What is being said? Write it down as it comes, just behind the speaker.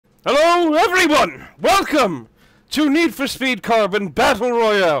Hello, everyone! Welcome to Need for Speed Carbon Battle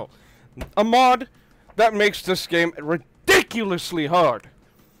Royale, a mod that makes this game ridiculously hard.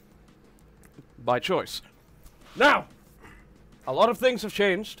 By choice. Now, a lot of things have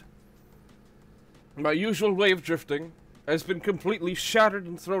changed. My usual way of drifting has been completely shattered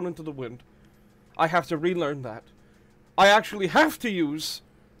and thrown into the wind. I have to relearn that. I actually have to use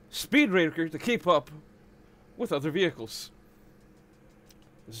Speed Racer to keep up with other vehicles.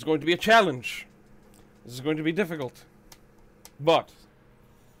 This is going to be a challenge. This is going to be difficult. But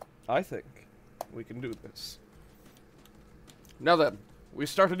I think we can do this. Now then, we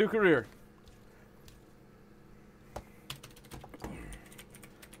start a new career.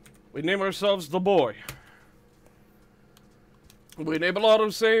 We name ourselves The Boy. We enable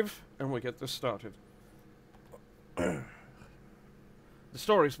autosave, and we get this started. The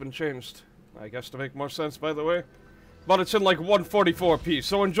story's been changed, I guess, to make more sense, by the way. But it's in like 144p,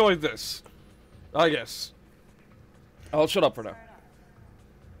 so enjoy this. I guess. I'll shut up for now.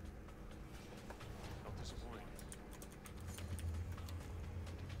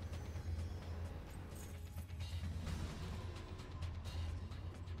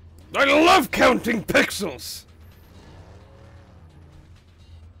 I love counting pixels!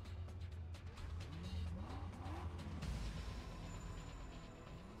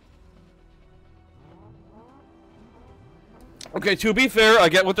 Okay, to be fair, I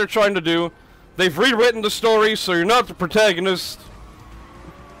get what they're trying to do. They've rewritten the story, so you're not the protagonist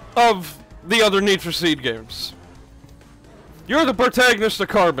of the other Need for Speed games. You're the protagonist of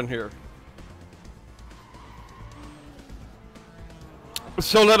Carbon here.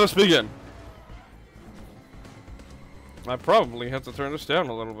 So let us begin. I probably have to turn this down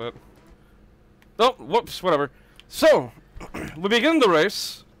a little bit. Oh, whoops, whatever. So, we begin the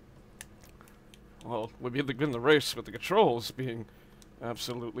race. Well, we begin the race with the controls being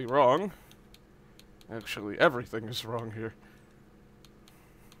absolutely wrong. Actually, everything is wrong here.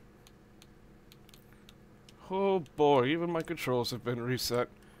 Oh boy, even my controls have been reset.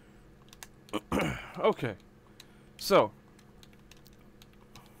 Okay. So,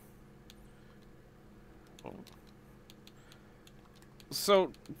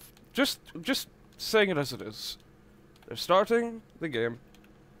 just saying it as it is. They're starting the game.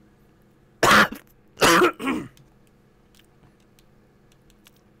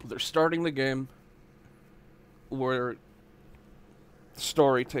 They're starting the game where the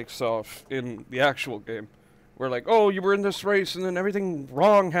story takes off in the actual game. Where like, oh, you were in this race and then everything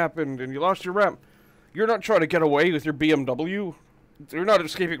wrong happened and you lost your ramp. You're not trying to get away with your BMW. You're not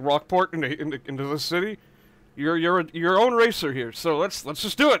escaping Rockport into the city. You're your own racer here. So let's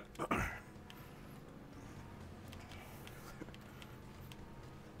just do it.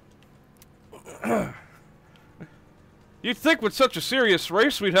 You'd think with such a serious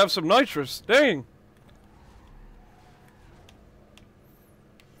race we'd have some nitrous. Dang.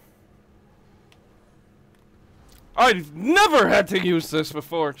 I've never had to use this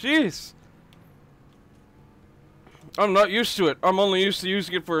before. Jeez. I'm not used to it. I'm only used to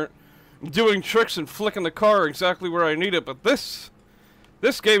using it for doing tricks and flicking the car exactly where I need it. But this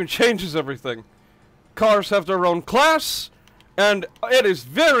game changes everything. Cars have their own class, and it is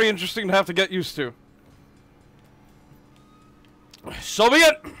very interesting to have to get used to. So be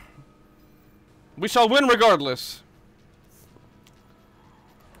it! We shall win regardless.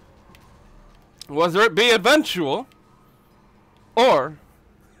 Whether it be eventual, or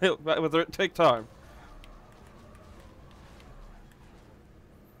whether it take time.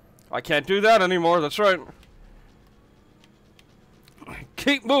 I can't do that anymore, that's right.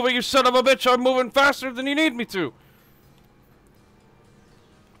 Keep moving, you son of a bitch! I'm moving faster than you need me to!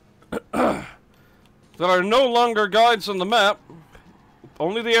 There are no longer guides on the map.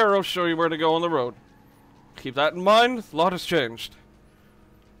 Only the arrows show you where to go on the road. Keep that in mind, a lot has changed.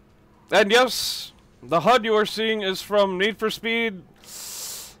 And yes, the HUD you are seeing is from Need for Speed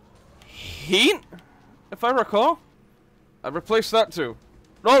Heat, if I recall. I replaced that too.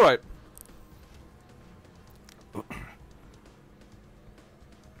 Alright.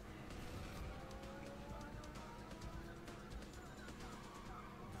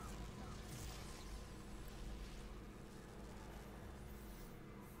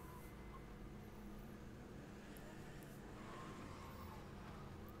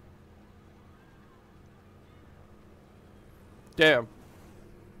 Damn.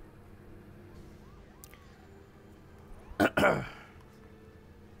 I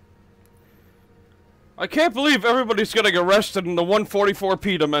can't believe everybody's getting arrested in the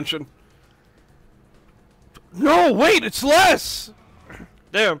 144p dimension. No, wait, it's less!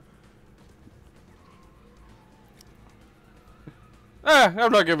 Damn.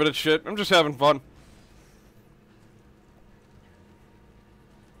 I'm not giving it shit. I'm just having fun.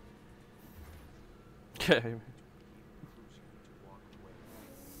 Okay.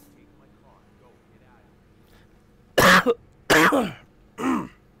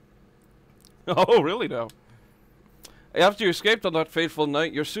 Oh, really now? After you escaped on that fateful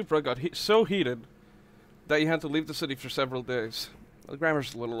night, your Supra got so heated that you had to leave the city for several days. The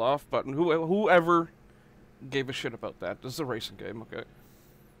grammar's a little off, but whoever gave a shit about that. This is a racing game, okay?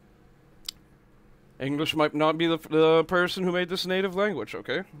 English might not be the person who made this native language,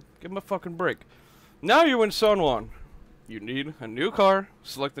 okay? Give him a fucking break. Now you're in San Juan. You need a new car.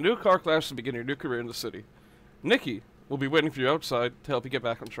 Select the new car class to begin your new career in the city. Nikki will be waiting for you outside to help you get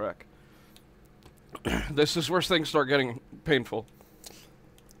back on track. This is where things start getting painful.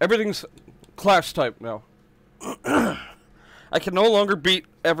 Everything's class type now. I can no longer beat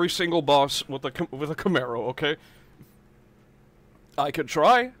every single boss with a Camaro, okay? I could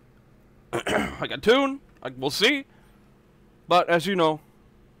try. I can tune. We'll see. But as you know,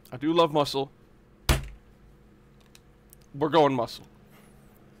 I do love muscle. We're going muscle.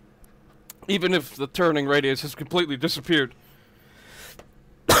 Even if the turning radius has completely disappeared.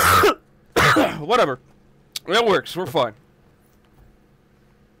 Whatever. That works. We're fine.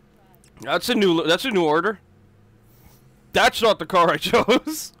 That's a new order. That's not the car I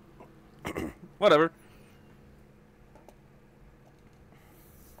chose. Whatever.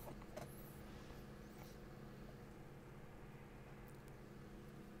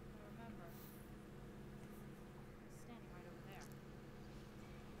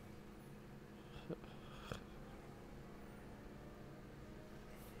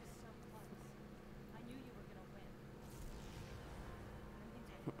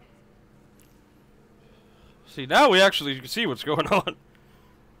 See, now we actually can see what's going on.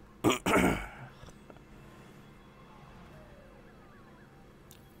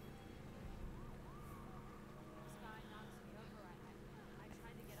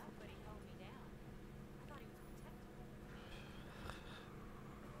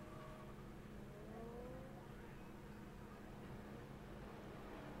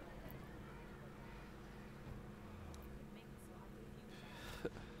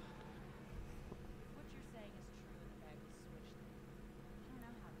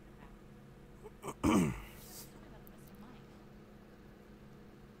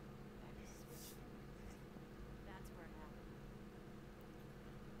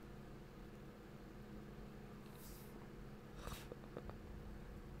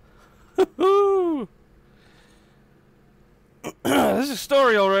 This is a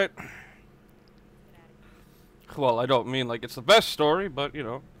story, alright. Well, I don't mean like it's the best story, but you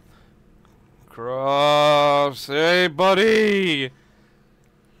know. Cross, hey buddy!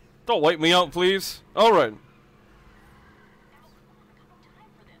 Don't wipe me out, please. Alright.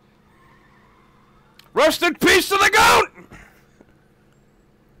 Rest in peace to the goat!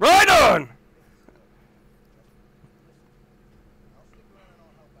 Right on!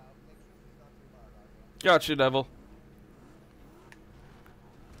 Gotcha, Devil.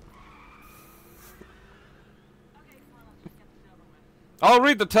 I'll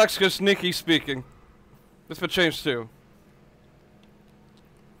read the text because Nikki's speaking. This been changed too.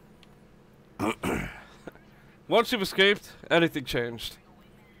 Once you've escaped, anything changed.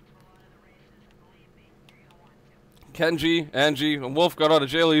 Kenji, Angie, and Wolf got out of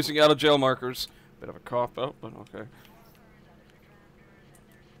jail using out-of-jail markers. Bit of a cop-out, but okay.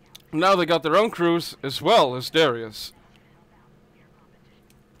 Now they got their own crews, as well as Darius.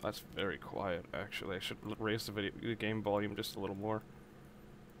 That's very quiet, actually. I should raise the game volume just a little more.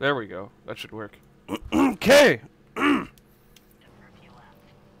 There we go. That should work. Okay! And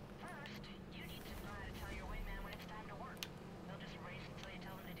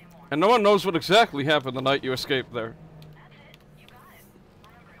no one knows what exactly happened the night you escaped there.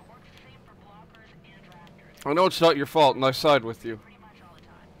 I know it's not your fault, and I side with you.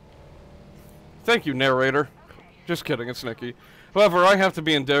 Thank you, narrator. Just kidding, it's Nikki. However, I have to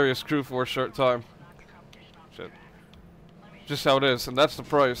be in Darius' crew for a short time. Shit. Just how it is, and that's the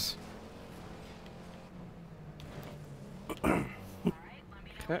price.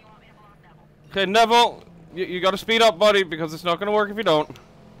 Okay. Okay, Neville, you gotta speed up, buddy, because it's not gonna work if you don't.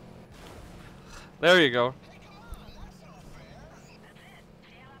 There you go.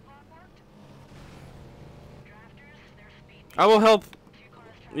 I will help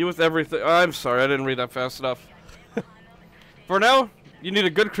you with everything. I'm sorry, I didn't read that fast enough. For now, you need a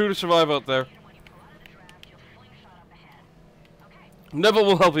good crew to survive out there. Neville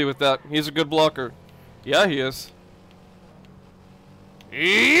will help you with that. He's a good blocker. Yeah, he is.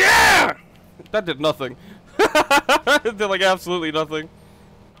 Yeah! That did nothing. They're like absolutely nothing.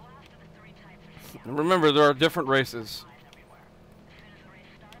 And remember, there are different races.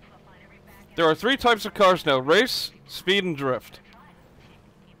 There are 3 types of cars now: race, speed, and drift.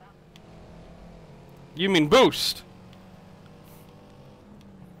 You mean boost?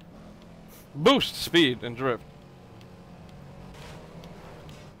 Boost, speed, and drift.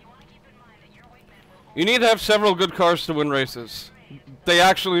 You need to have several good cars to win races. They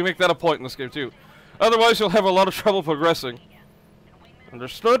actually make that a point in this game too. Otherwise, you'll have a lot of trouble progressing.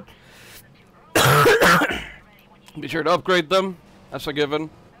 Understood? Be sure to upgrade them. That's a given.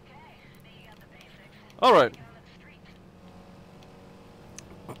 Alright.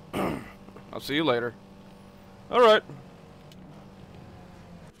 I'll see you later. Alright.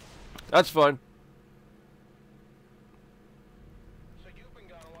 That's fine. So you've been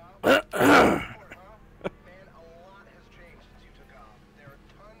gone a while? Man, a lot has changed since you took off. There are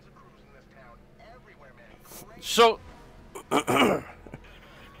tons of crews in this town, everywhere, man. Great. So,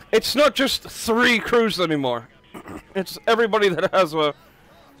 it's not just 3 crews anymore. It's everybody that has a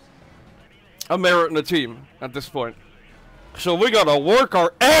merit in the team at this point. So we gotta work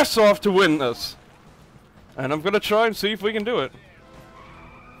our ass off to win this. And I'm gonna try and see if we can do it.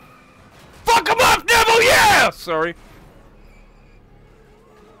 Fuck him up, Neville! Yeah! Sorry.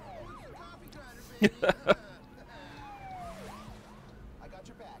 I got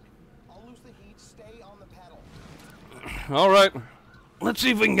your back. I'll lose the heat. Stay on the pedal. Alright. Let's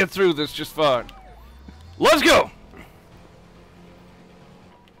see if we can get through this just fine. Let's go!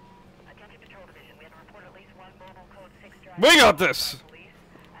 We got this!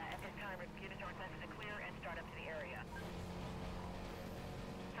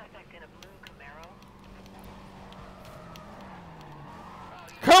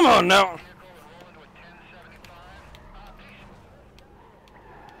 Come on now!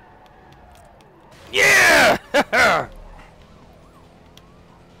 Yeah!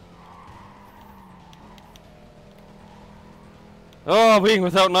 Oh, being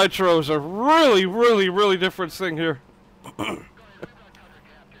without nitro is a really different thing here.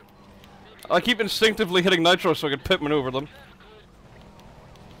 I keep instinctively hitting nitro so I can pit maneuver them.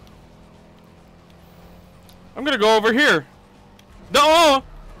 I'm gonna go over here. No!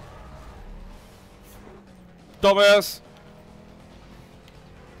 Dumbass.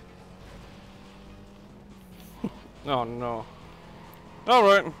 Oh no.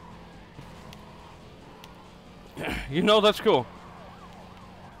 Alright. You know, that's cool.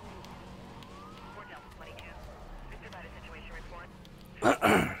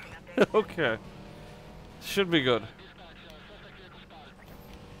 Okay. Should be good.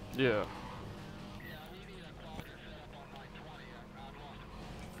 Yeah.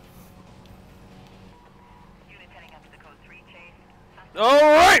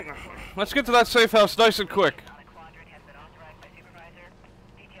 Alright! Let's get to that safe house nice and quick.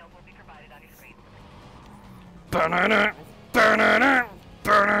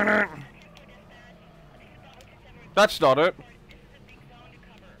 That's not it.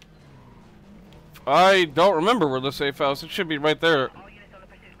 I don't remember where the safe house. It should be right there.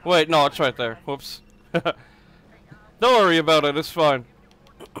 Wait, no, it's right there. Whoops. Don't worry about it. It's fine.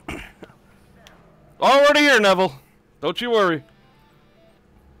 Already here, Neville. Don't you worry.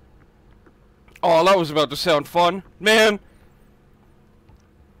 Oh, that was about to sound fun. Man.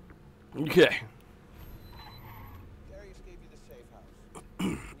 Okay. Darius gave you the safe house. You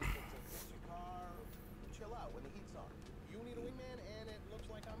can fix your car, chill out when the heat's on. You need a wingman, and it looks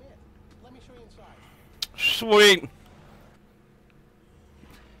like I'm it. Let me show you inside. Sweet.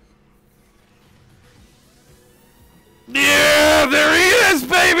 Yeah, there he is,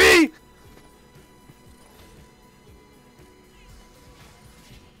 baby!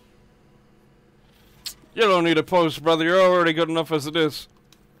 You don't need a post, brother. You're already good enough as it is.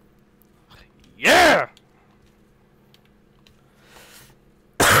 Yeah!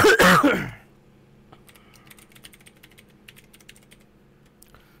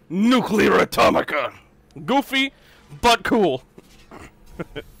 Nuclear Atomica. Goofy, but cool.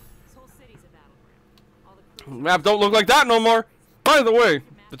 Map don't look like that no more. By the way,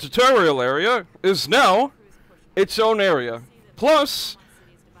 the tutorial area is now its own area. Plus,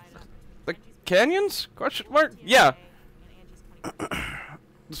 the canyons? Question mark? Yeah.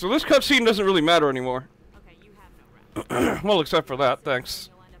 So this cutscene doesn't really matter anymore. Well, except for that, thanks.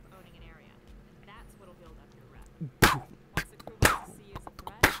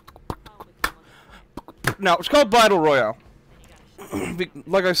 Now, it's called Battle Royale.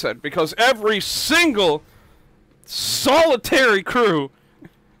 Like I said, because every single solitary crew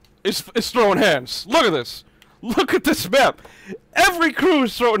is throwing hands. Look at this. Look at this map. Every crew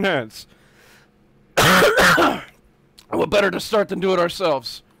is throwing hands. What better to start than do it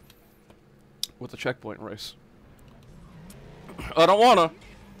ourselves? With the checkpoint race. I don't wanna,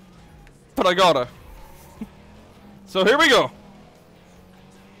 but I gotta. So here we go.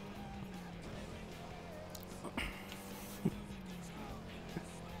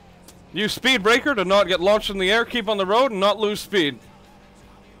 Use speed breaker to not get launched in the air, keep on the road, and not lose speed.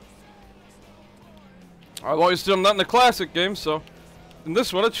 I've always done that in the classic game, so in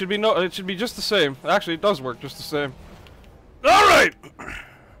this one it should be just the same. Actually, it does work just the same. All right.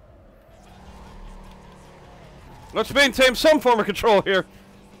 Let's maintain some form of control here.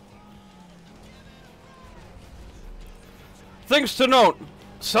 Things to note.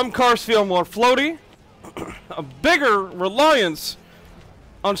 Some cars feel more floaty. A bigger reliance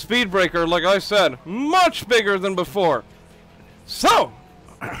on speed breaker, like I said. Much bigger than before. So,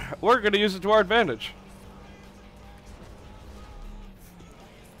 we're going to use it to our advantage.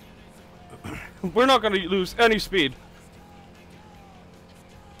 We're not going to lose any speed.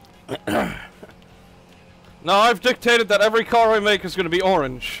 Now, I've dictated that every car I make is going to be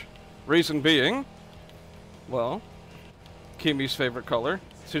orange. Reason being, well, Kimi's favorite color.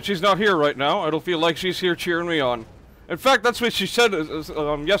 Since she's not here right now, it'll feel like she's here cheering me on. In fact, that's what she said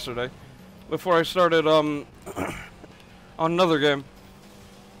yesterday, before I started on another game.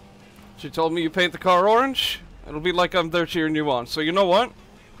 She told me, you paint the car orange, it'll be like I'm there cheering you on. So you know what?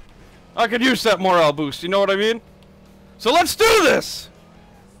 I could use that morale boost, you know what I mean? So let's do this!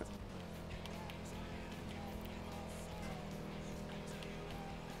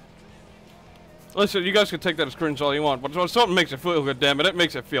 Listen, you guys can take that as cringe all you want, but when something makes it feel good, damn it, it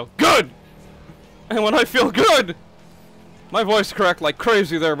makes it feel good! And when I feel good, my voice cracked like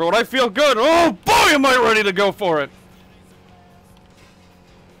crazy there, but when I feel good, oh boy, am I ready to go for it!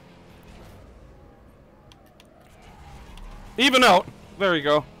 Even out. There you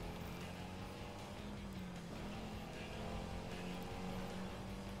go.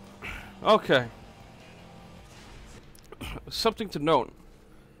 Okay. Something to note.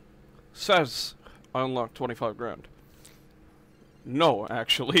 Says I unlocked 25 grand. No,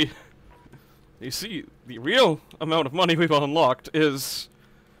 actually. You see, the real amount of money we've unlocked is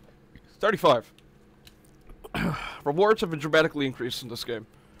 35. Rewards have been dramatically increased in this game.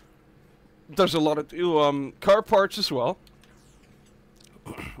 There's a lot of new car parts as well.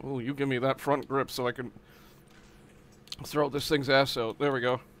 Oh, you give me that front grip so I can throw this thing's ass out. There we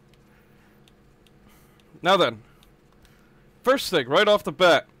go. Now then, first thing, right off the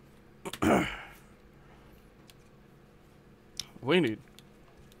bat, we need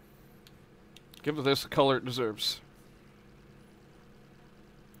give this the color it deserves.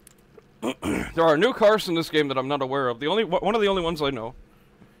 There are new cars in this game that I'm not aware of. One of the only ones I know.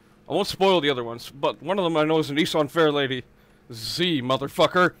 I won't spoil the other ones, but one of them I know is a Nissan Fairlady Z,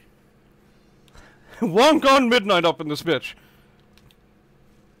 motherfucker. Long gone midnight up in this bitch.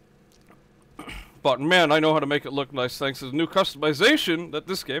 But man, I know how to make it look nice thanks to the new customization that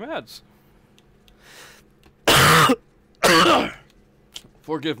this game adds.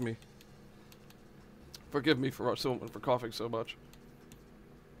 Forgive me. Forgive me for coughing so much.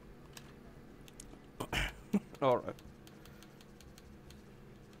 Alright.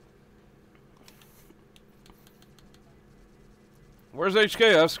 Where's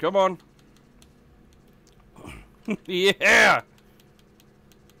HKS? Come on. Yeah!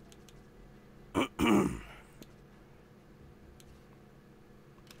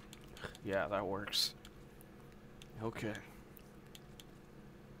 Yeah, that works. Okay.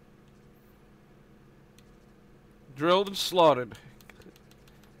 Drilled and slotted.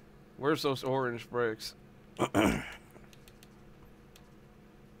 Where's those orange brakes?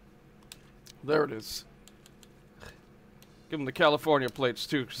 There it is. Give them the California plates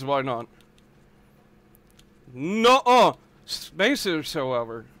too, because why not? No-uh! Spacers,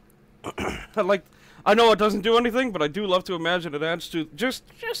 however. I know it doesn't do anything, but I do love to imagine it adds to just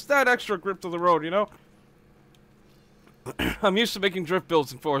that extra grip to the road, you know? I'm used to making drift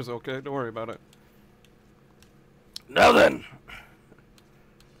builds in Forza, okay? Don't worry about it. Now then!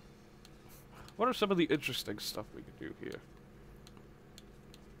 What are some of the interesting stuff we could do here?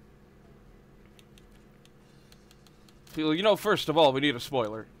 You know, first of all, we need a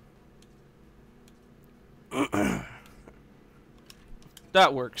spoiler.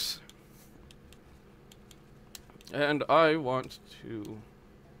 That works. And I want to...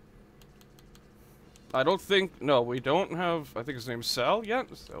 I don't think... No, we don't have... I think his name's Sal yet,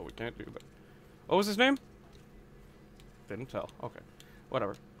 so we can't do that. What was his name? Didn't tell. Okay.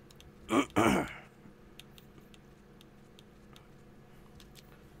 Whatever.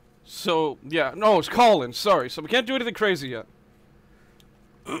 So, yeah. No, it's Colin. Sorry. So we can't do anything crazy yet.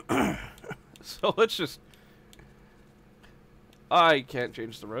 So let's just... I can't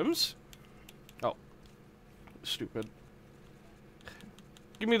change the rims. Oh. Stupid.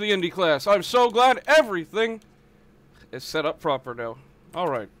 Give me the Indy class. I'm so glad everything is set up proper now.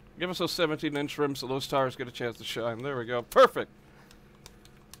 Alright. Give us those 17-inch rims so those tires get a chance to shine. There we go. Perfect.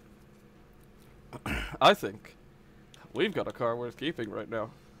 I think we've got a car worth keeping right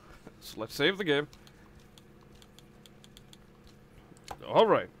now. So let's save the game.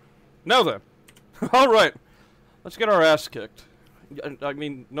 Alright. Now then. Alright. Let's get our ass kicked. I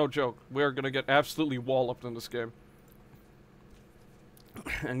mean, no joke. We're gonna get absolutely walloped in this game.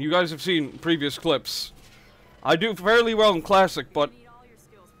 And you guys have seen previous clips. I do fairly well in Classic, but...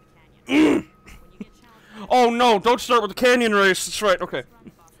 Oh no, don't start with the canyon race. That's right, okay.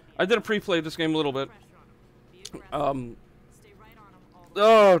 I did a pre-play this game a little bit.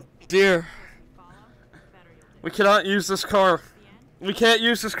 Oh dear. We cannot use this car. We can't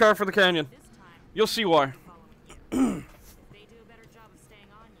use this car for the canyon. You'll see why.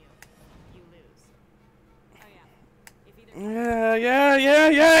 Yeah,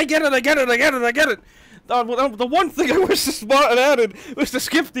 I get it. The one thing I wish this mod had added was to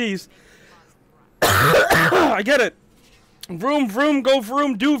skip these. I get it. Vroom, vroom, go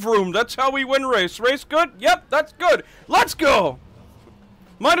vroom, do vroom. That's how we win race. Race good? Yep, that's good. Let's go!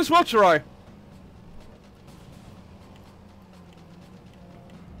 Might as well try.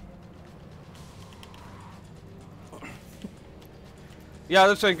 Yeah,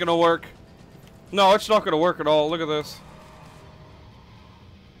 this ain't gonna work. No, it's not gonna work at all. Look at this.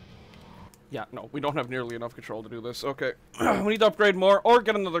 Yeah, no, we don't have nearly enough control to do this. Okay. We need to upgrade more or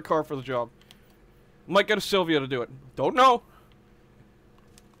get another car for the job. Might get a Sylvia to do it. Don't know.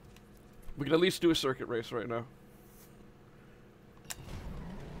 We can at least do a circuit race right now.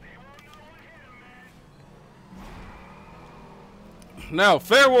 Now,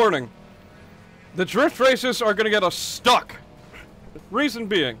 fair warning. The drift races are gonna get us stuck. Reason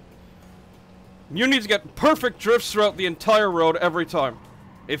being, you need to get perfect drifts throughout the entire road every time.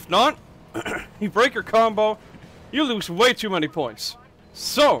 If not, you break your combo, you lose way too many points.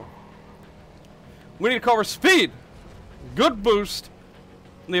 So, we need to cover speed, good boost,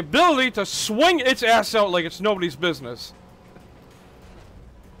 and the ability to swing its ass out like it's nobody's business.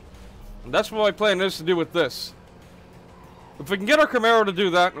 And that's what my plan is to do with this. If we can get our Camaro to do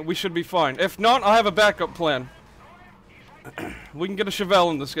that, we should be fine. If not, I have a backup plan. We can get a Chevelle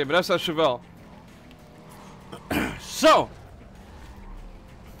in this game, but that's that Chevelle. So,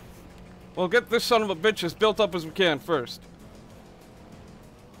 we'll get this son of a bitch as built up as we can first.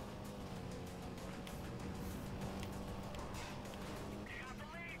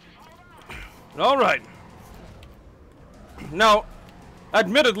 Alright. Now,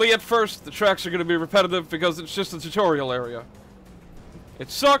 admittedly, at first, the tracks are going to be repetitive because it's just a tutorial area.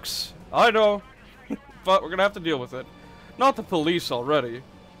 It sucks, I know, but we're going to have to deal with it. Not the police already.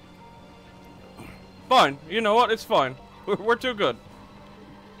 Fine, you know what, it's fine. We're too good.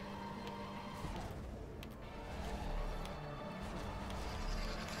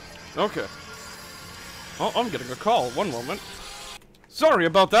 Okay. Oh, I'm getting a call. One moment. Sorry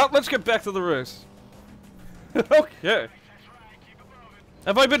about that. Let's get back to the race. Okay.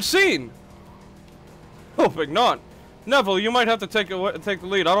 Have I been seen? Hoping not. Neville, you might have to take the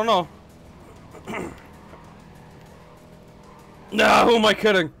lead. I don't know. Nah, who am I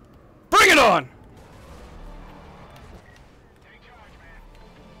kidding? Bring it on!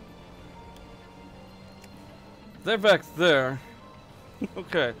 They're back there.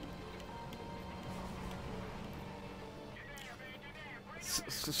 Okay.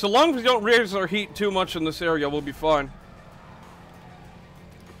 So long as we don't raise our heat too much in this area, we'll be fine.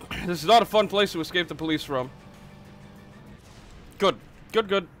 This is not a fun place to escape the police from. Good.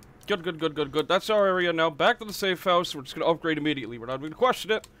 Good. That's our area now. Back to the safe house. We're just going to upgrade immediately. We're not going to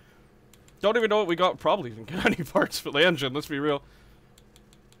question it. Don't even know what we got. Probably even get any parts for the engine. Let's be real.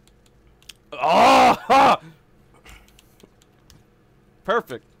 Ah!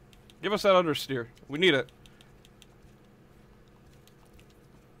 Perfect. Give us that understeer. We need it.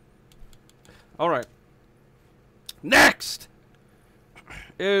 Alright. Next!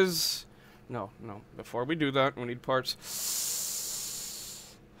 Is... No. Before we do that, we need parts.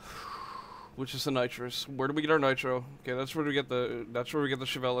 Which is the nitrous. Where do we get our nitro? Okay, that's where we get the... That's where we get the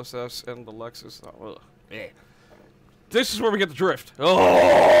Chevelle SS and the Lexus. Oh, this is where we get the drift.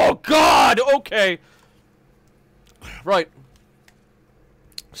 Oh, God! Okay. Right.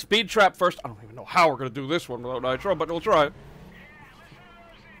 Speed trap first. I don't even know how we're going to do this one without nitro, but we'll try.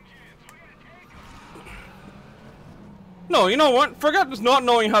 No, you know what? Forget just not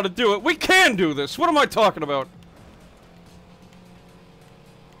knowing how to do it. We can do this. What am I talking about?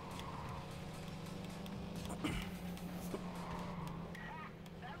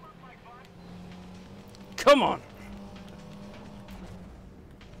 Come on.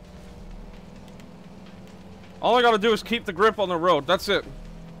 All I gotta do is keep the grip on the road. That's it.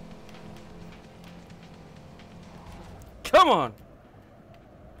 Come on.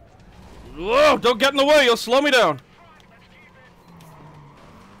 Whoa, don't get in the way. You'll slow me down.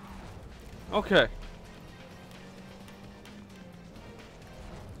 Okay.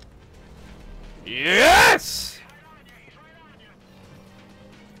 Yes!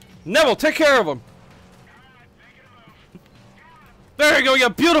 Neville, take care of him. There you go, you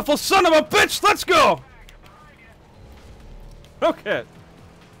beautiful son of a bitch. Let's go. Okay.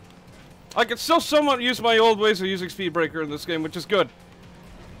 I can still somewhat use my old ways of using speed breaker in this game, which is good.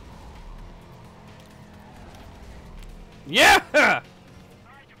 Yeah!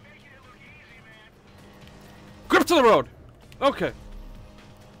 Grip to the road. Okay.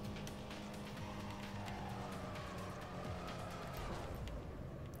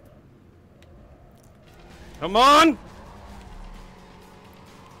 Come on!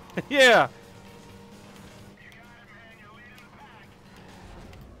 Yeah!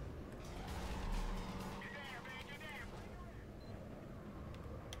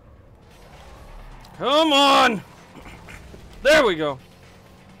 Come on! There we go.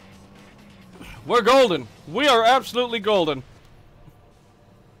 We're golden. We are absolutely golden.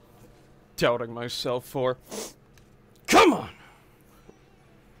 Doubting myself for... Come on!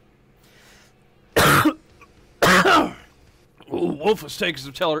 Ooh, Wolf has taken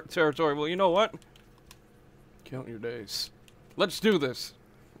some territory. Well, you know what? Count your days. Let's do this.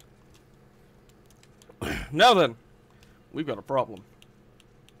 Now then, we've got a problem.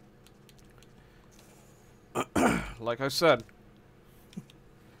 Like I said,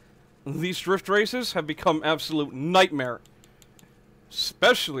 these drift races have become absolute nightmare.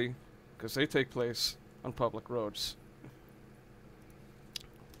 Especially because they take place on public roads.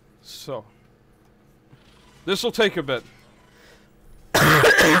 So, this will take a bit.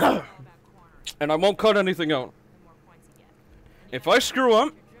 And I won't cut anything out. If I screw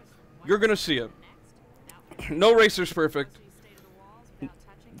up, you're gonna see it. No racer's perfect.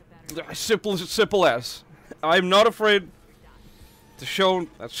 Simple as. I'm not afraid to show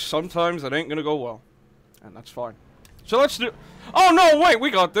that sometimes it ain't gonna go well. And that's fine. So let's do... Oh no, wait,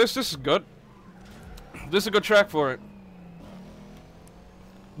 we got this. This is good. This is a good track for it.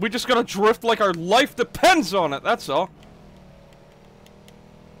 We just gotta drift like our life depends on it, that's all.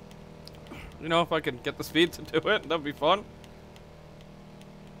 You know, if I can get the speed to do it, that'd be fun.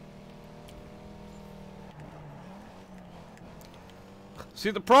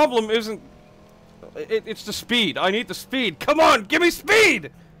 See, the problem isn't... It's the speed. I need the speed. Come on, give me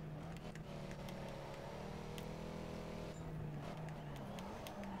speed!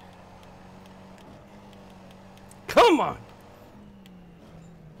 Come on!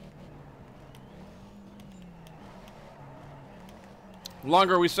 The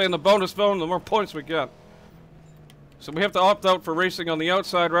longer we stay in the bonus zone, the more points we get. So we have to opt out for racing on the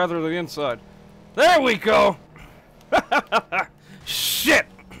outside rather than the inside. There we go! Shit!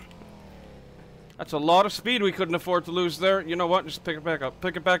 That's a lot of speed we couldn't afford to lose there. You know what? Just pick it back up.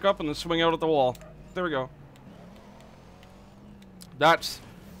 Pick it back up and then swing out at the wall. There we go. That's...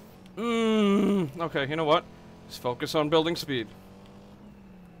 Okay, you know what? Just focus on building speed.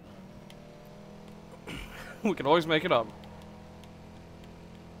 We can always make it up.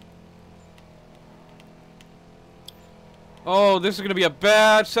 Oh, this is gonna be a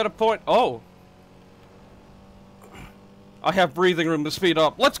bad set of points. Oh. I have breathing room to speed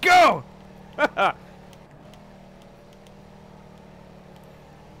up. Let's go!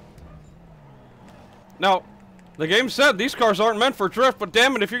 Now, the game said these cars aren't meant for drift, but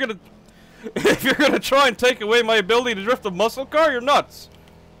damn it, if you're gonna try and take away my ability to drift a muscle car, you're nuts.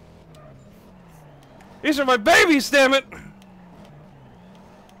 These are my babies, damn it!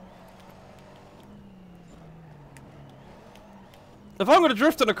 If I'm gonna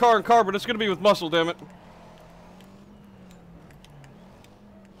drift in a car in carbon, it's gonna be with muscle, damn it.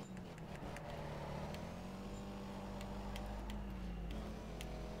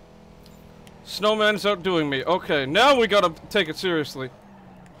 Snowman's outdoing me. Okay, now we gotta take it seriously.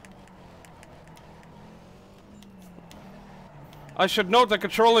 I should note that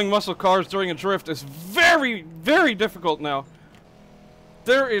controlling muscle cars during a drift is very, very difficult now.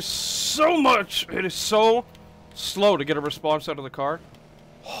 There is so much. It is so slow to get a response out of the car.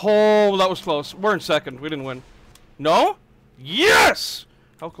 Oh, that was close. We're in second. We didn't win. No? Yes!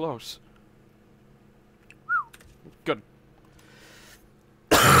 How close? Good.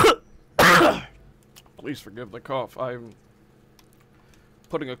 Please forgive the cough. I'm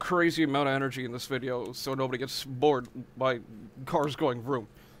putting a crazy amount of energy in this video so nobody gets bored by cars going vroom.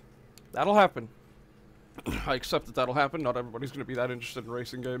 That'll happen. I accept that that'll happen. Not everybody's going to be that interested in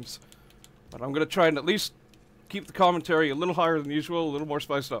racing games. But I'm going to try and at least keep the commentary a little higher than usual, a little more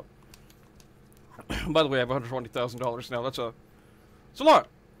spiced up. By the way, I have $120,000 now. That's a lot.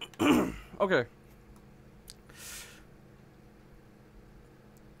 Okay.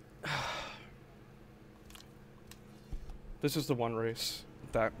 This is the one race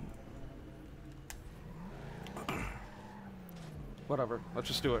that... Whatever. Let's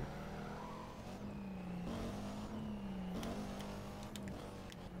just do it.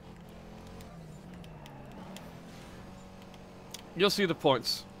 You'll see the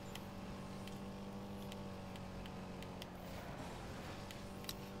points.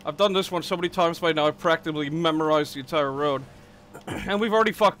 I've done this one so many times by now, I've practically memorized the entire road. And we've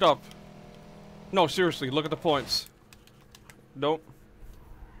already fucked up. No, seriously, look at the points. Nope.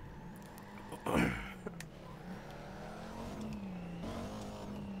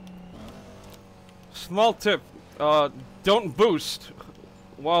 Small tip, don't boost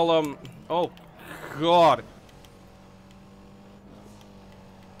while, oh, God.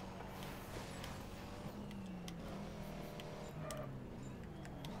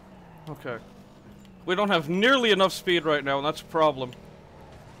 Okay. We don't have nearly enough speed right now, and that's a problem.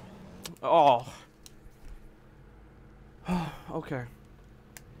 Oh. Okay.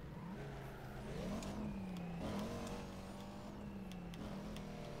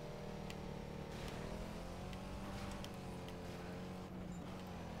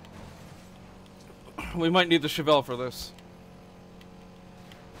 We might need the Chevelle for this.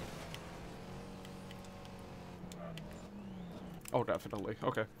 Oh, definitely.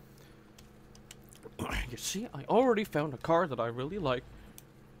 Okay. You see, I already found a car that I really like.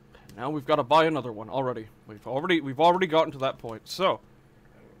 Now we've got to buy another one already. We've already gotten to that point. So,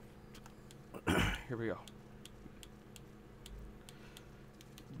 here we go.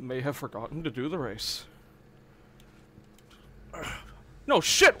 May have forgotten to do the race. No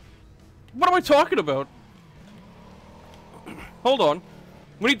shit. What am I talking about? Hold on.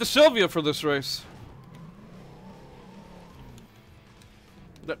 We need the Sylvia for this race.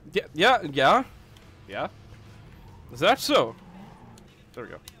 Yeah. Is that so? There we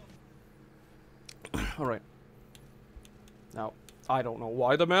go. Alright. Now, I don't know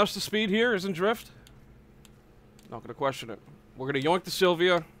why the master speed here isn't drift. Not gonna question it. We're gonna yoink the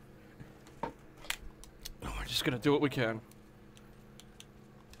Sylvia. We're just gonna do what we can.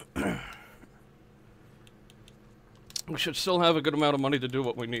 We should still have a good amount of money to do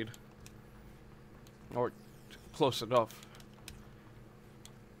what we need. Or close enough.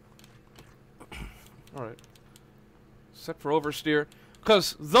 Alright. Set for oversteer.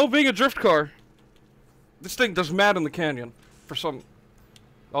 Because, though being a drift car, this thing does mad in the canyon. For some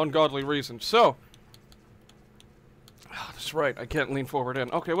ungodly reason. So. Oh, that's right. I can't lean forward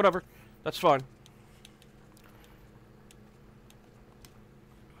in. Okay, whatever. That's fine.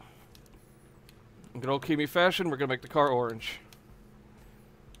 In good old Kimi fashion, we're going to make the car orange.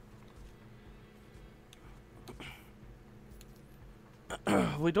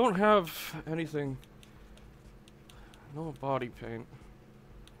 We don't have anything. No body paint.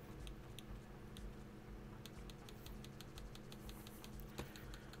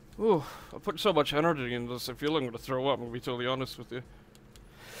 Ooh, I put so much energy into this, I feel I'm going to throw up, I'm going to be totally honest with you.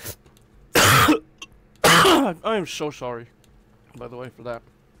 I am so sorry, by the way, for that.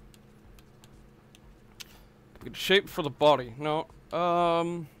 Good shape for the body. No,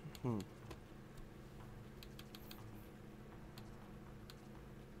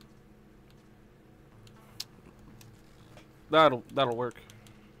 That'll work.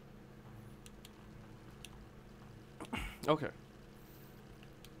 Okay.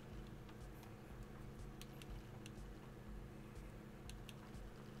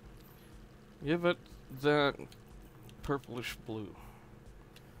 Give it that purplish blue.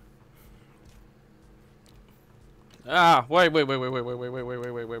 Ah, wait,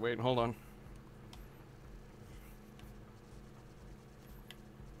 hold on.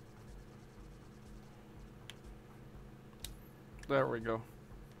 There we go.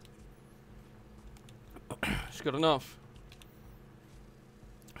 It's good enough.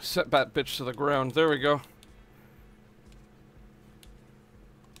 Set that bitch to the ground. There we go.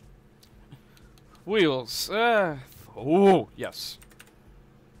 Wheels. Oh, yes.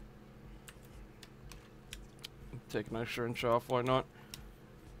 Take a nice inch off, why not?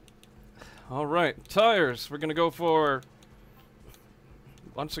 Alright, tires. We're gonna go for...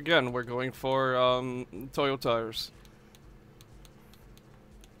 Once again, we're going for, Toyo tires.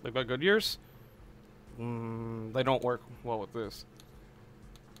 They got Goodyears? They don't work well with this.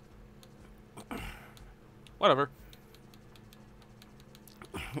 Whatever.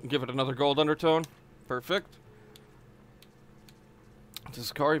 Give it another gold undertone. Perfect. Does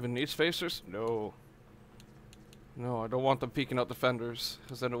this car even need spacers? No. No, I don't want them peeking out the fenders,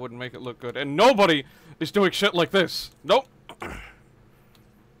 because then it wouldn't make it look good. And nobody is doing shit like this. Nope.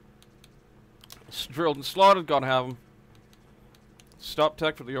 It's drilled and slotted, gotta have them. Stop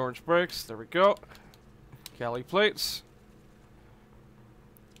tech for the orange brakes. There we go. Cali plates.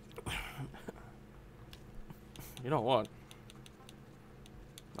 You know what?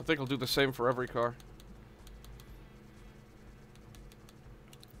 I think I'll do the same for every car.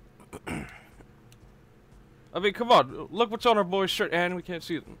 I mean, come on. Look what's on our boy's shirt, and we can't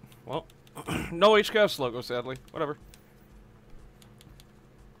see them. Well, no HCAS logo, sadly. Whatever.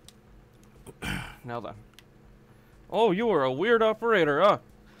 Now then. Oh, you were a weird operator,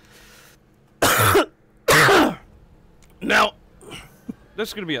 huh? Now, this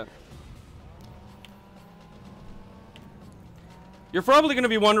is gonna be it. You're probably gonna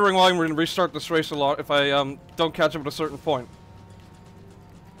be wondering why we're gonna restart this race a lot if I don't catch up at a certain point.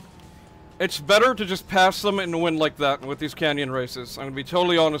 It's better to just pass them and win like that with these canyon races. I'm gonna be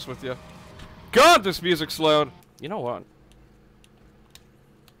totally honest with you. God, this music's loud. You know what?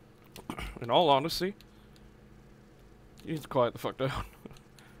 In all honesty, you need to quiet the fuck down.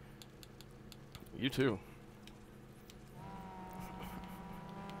 You too.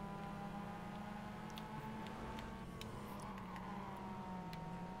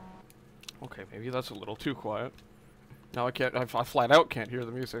 Okay, maybe that's a little too quiet. Now I can't, I flat out can't hear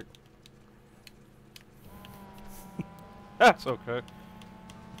the music. That's okay.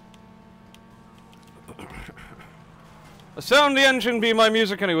 The sound the engine be my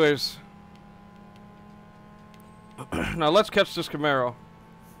music anyways. Now let's catch this Camaro.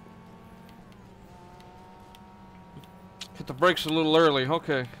 Hit the brakes a little early,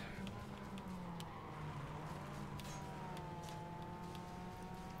 okay.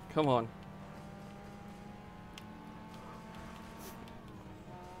 Come on.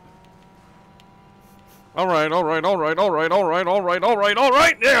 Alright, alright, alright, alright, alright, alright, alright,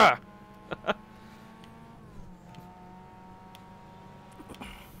 alright, yeah!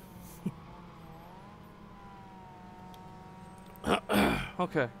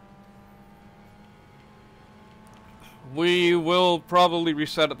 Okay. We will probably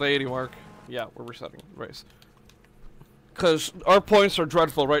reset at the 80 mark. Yeah, we're resetting the race. Because our points are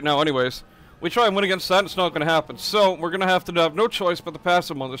dreadful right now anyways. We try and win against that, it's not going to happen. So, we're going to have no choice but to pass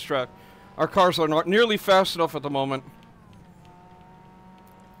them on this track. Our cars are not nearly fast enough at the moment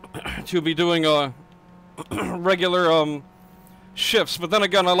to be doing regular shifts. But then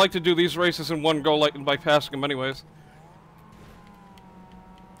again, I like to do these races in one go by passing them anyways.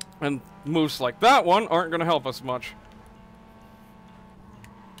 And moves like that one aren't going to help us much.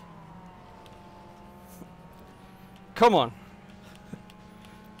 Come on.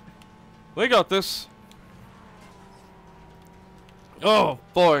 We got this. Oh,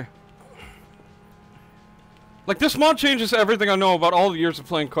 boy. Like, this mod changes everything I know about all the years of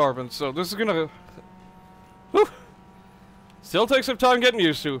playing Carbon, so this is gonna... Whew. Still takes some time getting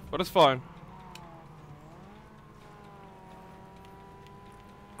used to, but it's fine.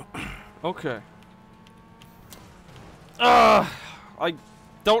 Okay. I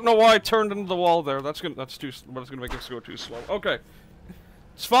don't know why I turned into the wall there. That's gonna make us go too slow. Okay.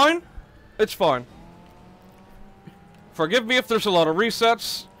 It's fine. It's fine. Forgive me if there's a lot of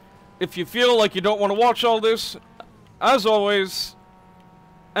resets. If you feel like you don't want to watch all this, as always,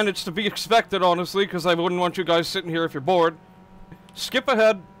 and it's to be expected, honestly, because I wouldn't want you guys sitting here if you're bored, skip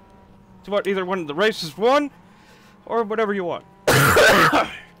ahead to what either when the race is won, or whatever you want.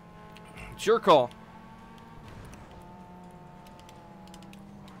 It's your call.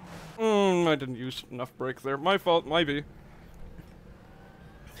 I didn't use enough brake there. My fault, might be.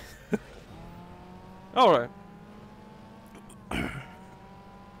 Alright.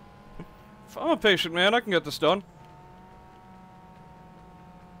 I'm a patient man, I can get this done.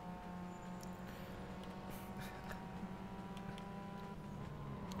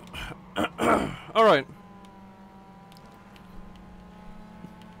 Alright.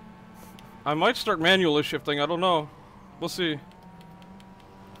 I might start manually shifting, I don't know. We'll see.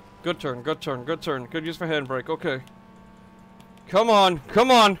 Good turn, good turn, good turn. Good use for handbrake, okay. Come on, come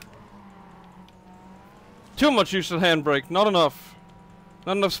on! Too much use of handbrake, not enough.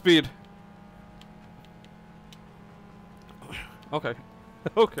 Not enough speed. Okay.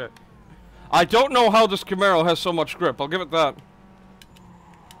 Okay. I don't know how this Camaro has so much grip, I'll give it that.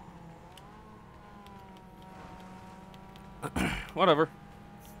 Whatever.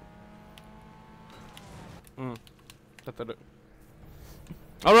 That did it.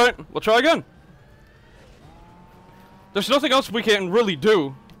 Alright, we'll try again. There's nothing else we can really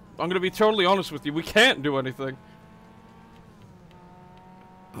do. I'm gonna be totally honest with you. We can't do anything.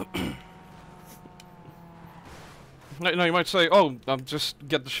 Now you might say, oh, just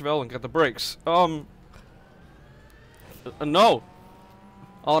get the Chevelle and get the brakes. No.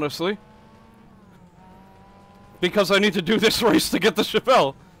 Honestly. Because I need to do this race to get the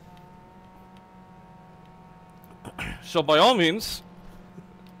Chevelle. So by all means,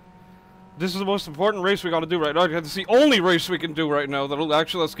 this is the most important race we gotta do right now. It's the only race we can do right now that'll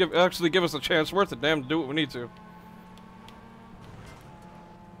actually give us a chance worth it, damn, to do what we need to.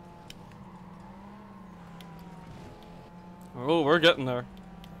 Oh, we're getting there.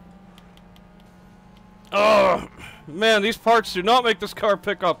 Oh, man, these parts do not make this car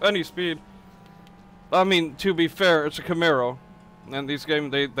pick up any speed. I mean, to be fair, it's a Camaro. And these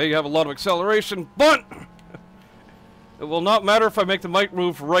games, they have a lot of acceleration, but it will not matter if I make the right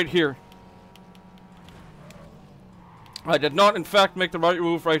move right here. I did not, in fact, make the right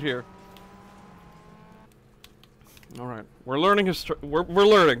move right here. Alright, we're learning we're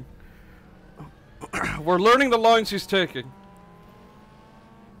learning. We're learning the lines he's taking.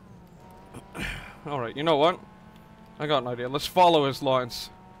 Alright, you know what? I got an idea. Let's follow his lines.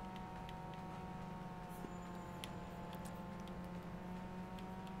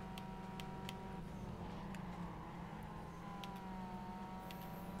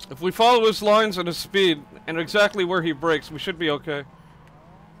 If we follow his lines and his speed, and exactly where he brakes, we should be okay.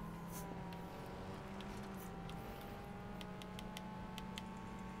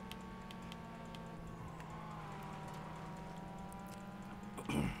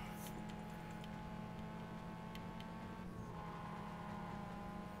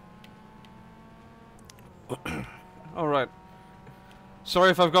 Alright. Sorry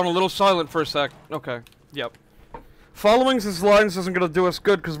if I've gone a little silent for a sec. Okay. Yep. Following his lines isn't going to do us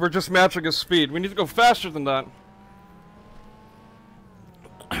good because we're just matching his speed. We need to go faster than that.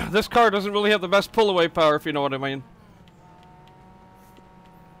 This car doesn't really have the best pull-away power, if you know what I mean.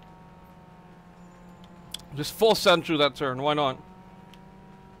 Just full send through that turn. Why not?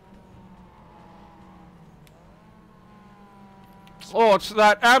 Oh, it's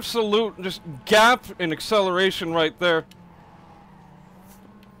that absolute just gap in acceleration right there.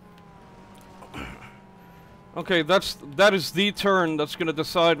 Okay, that is the turn that's gonna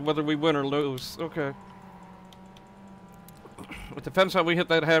decide whether we win or lose. Okay. It depends how we hit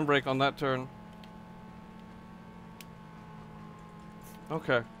that handbrake on that turn.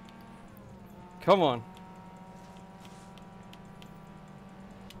 Okay. Come on.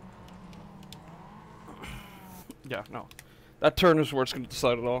 Yeah, no. That turn is where it's gonna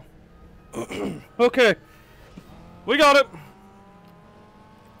decide it all. Okay. We got it.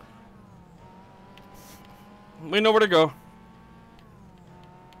 We know where to go.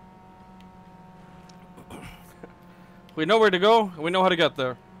 We know where to go, and we know how to get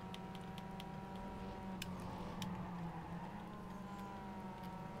there.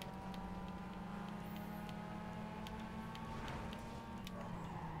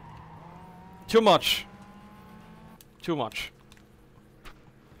 Too much. Too much.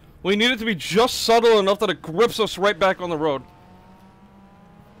 We need it to be just subtle enough that it grips us right back on the road.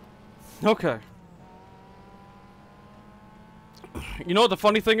 Okay. You know what the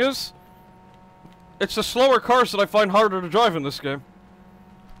funny thing is? It's the slower cars that I find harder to drive in this game.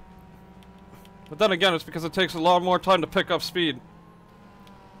 But then again, it's because it takes a lot more time to pick up speed.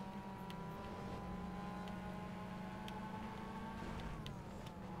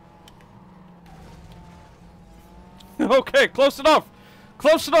 Okay, close enough!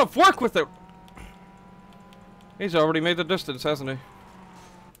 Close enough! Work with it! He's already made the distance, hasn't he?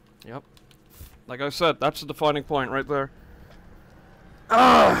 Yep. Like I said, that's the defining point right there.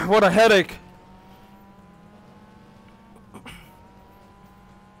 Ah, what a headache.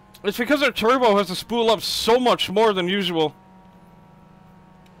 It's because our turbo has to spool up so much more than usual.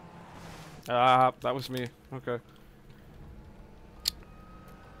 Ah, that was me. Okay.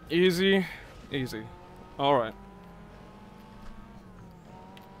 Easy. Easy. Alright.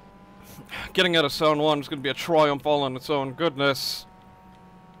 Getting out of Zone 1 is going to be a triumph all on its own. Goodness.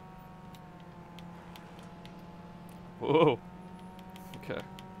 Whoa. Okay.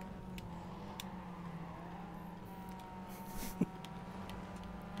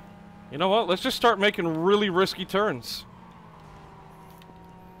 You know what? Let's just start making really risky turns.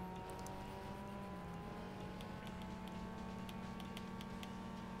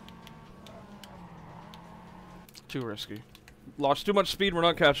 Too risky. Lost too much speed, we're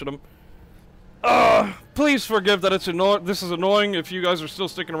not catching them. Please forgive that it's this is annoying if you guys are still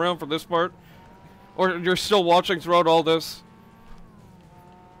sticking around for this part. Or you're still watching throughout all this.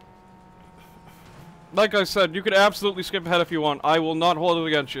 Like I said, you could absolutely skip ahead if you want. I will not hold it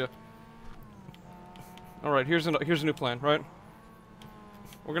against you. Alright, here's a new plan, right?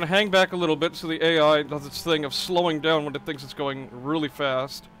 We're gonna hang back a little bit so the AI does its thing of slowing down when it thinks it's going really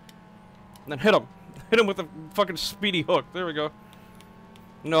fast. And then hit him. Hit him with a fucking speedy hook. There we go.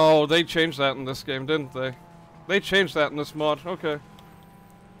 No, they changed that in this game, didn't they? They changed that in this mod. Okay.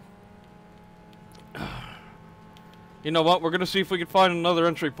 You know what? We're gonna see if we can find another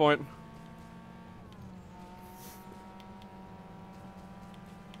entry point.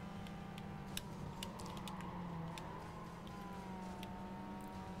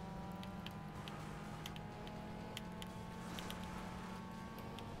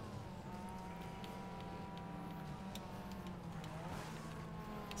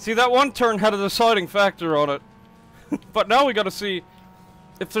 See, that one turn had a deciding factor on it. But now we gotta see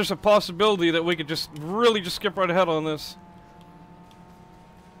if there's a possibility that we could just really just skip right ahead on this.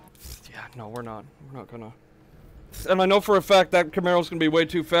 Yeah, no, we're not. We're not gonna. And I know for a fact that Camaro's gonna be way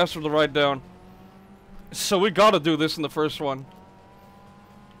too fast for the ride down. So we gotta do this in the first one.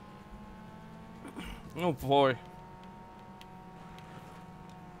 Oh boy.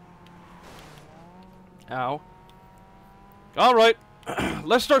 Ow. Alright.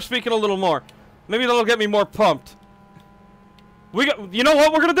 Let's start speaking a little more. Maybe that'll get me more pumped. You know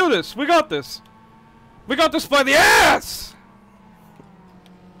what? We're gonna do this. We got this. We got this by the ass!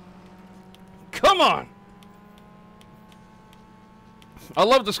 Come on! I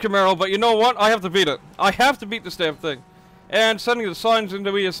love this Camaro, but you know what? I have to beat it. I have to beat this damn thing. And sending the signs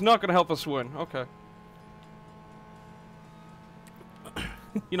into me is not gonna help us win. Okay.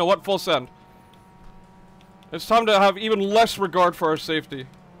 You know what? Full send. It's time to have even less regard for our safety.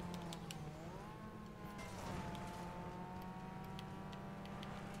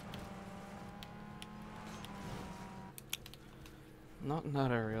 Not in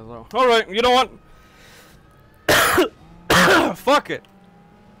that area, though. Alright, you know what? Fuck it.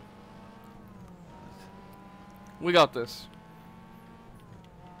 We got this.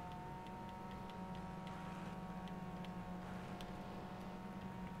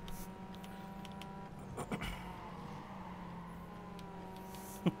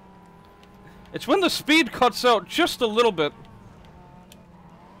 It's when the speed cuts out just a little bit.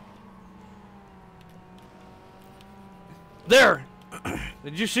 There!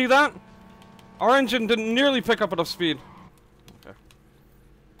 Did you see that? Our engine didn't nearly pick up enough speed.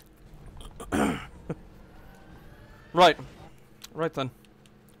 Okay. Right. Right then.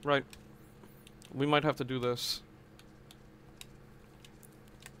 Right. We might have to do this.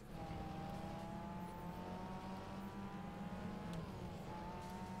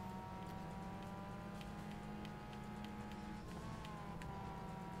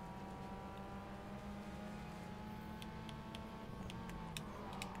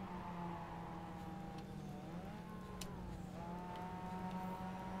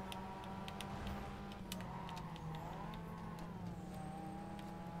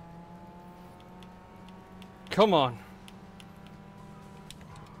 Come on.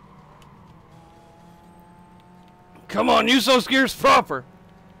 Come on, use those gears proper.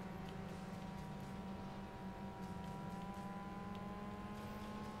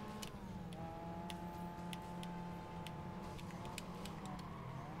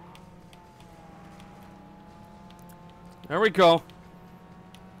 There we go.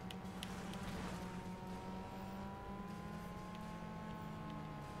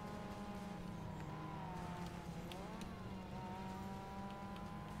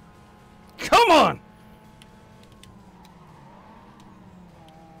 Come on!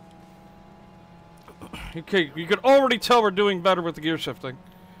 Okay, you can already tell we're doing better with the gear shifting.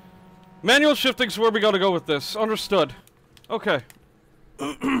 Manual shifting's where we gotta go with this. Understood. Okay.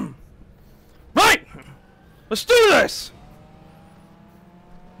 Right! Let's do this!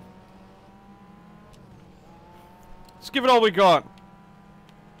 Let's give it all we got.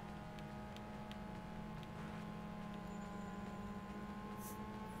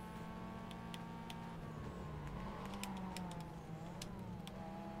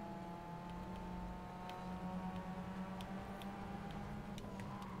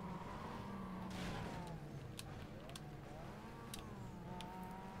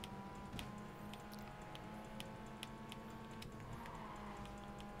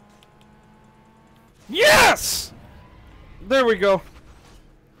 Yes! There we go.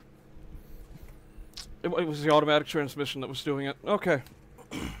 It was the automatic transmission that was doing it. Okay.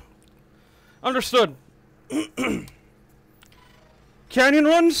 Understood. Canyon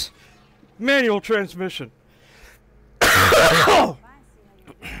runs? Manual transmission. Ow!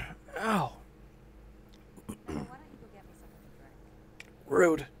 Ow.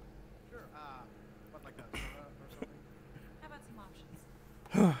 Rude. Sure, but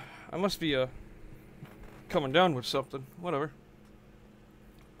I must be, coming down with something. Whatever.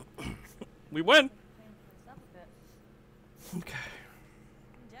 We win! Clean the place up a bit. Okay.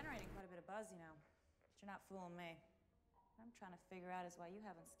 Been generating quite a bit of buzz, you know. But you're not fooling me. What I'm trying to figure out is why you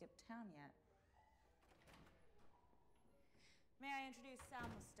haven't skipped town yet. May I introduce Sal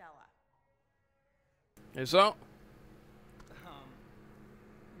Mostella? Hey, Sal.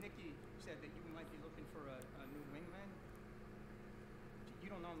 Nikki said that you might be looking for a new wingman. You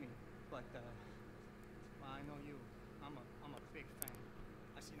don't know me, but well, I know you. I'm a big fan.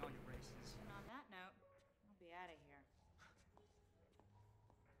 I've seen all your races. And on that note, I'll be out of here.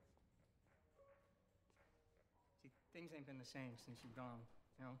 See, things ain't been the same since you've gone.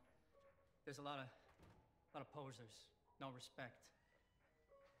 You know, there's a lot of posers, no respect.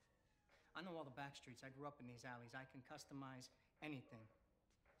 I know all the back streets. I grew up in these alleys. I can customize anything.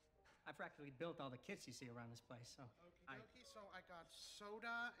 I practically built all the kits you see around this place, so Okay, so I got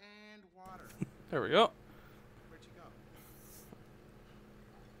soda and water. There we go. Where'd you go?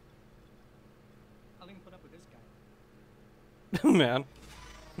 I'll even put up with this guy. Man.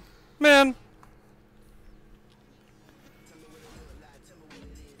 Man.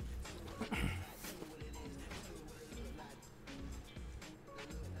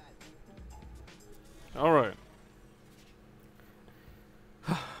 All right.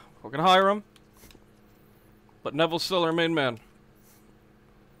 We're gonna hire him, but Neville's still our main man.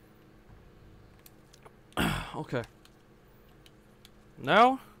 Okay.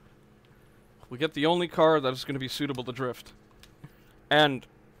 Now, we get the only car that is going to be suitable to drift. And,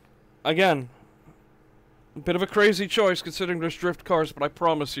 again, a bit of a crazy choice considering there's drift cars, but I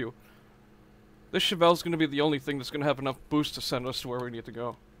promise you, this Chevelle's going to be the only thing that's going to have enough boost to send us to where we need to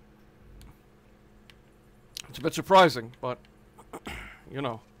go. It's a bit surprising, but, you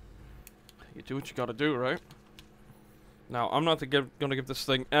know, you do what you gotta do, right? Now, I'm not gonna give this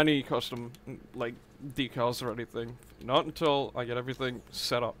thing any custom, like, decals or anything. Not until I get everything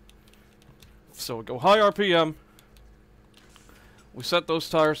set up. So we go high RPM. We set those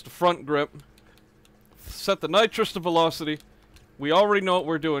tires to front grip. Set the nitrous to velocity. We already know what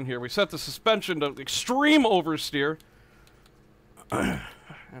we're doing here. We set the suspension to extreme oversteer. And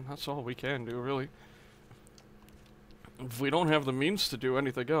that's all we can do, really. If we don't have the means to do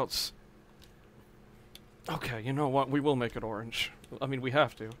anything else. Okay, you know what? We will make it orange. I mean, we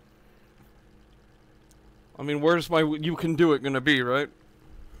have to. I mean, where's my you can do it gonna be, right?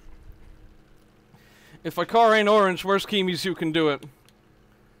 If a car ain't orange, where's Kimi's you can do it?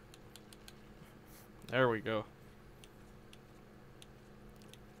 There we go.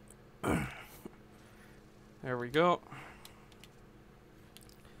 There we go.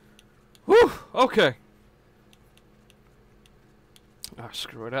 Whew! Okay. Ah,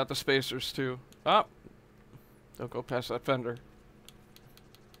 screw it. Add the spacers, too. Ah! Don't go past that fender.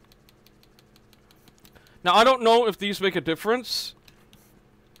 Now, I don't know if these make a difference,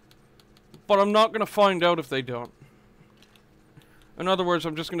 but I'm not gonna find out if they don't. In other words,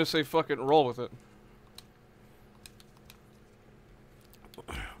 I'm just gonna say fuck it and roll with it.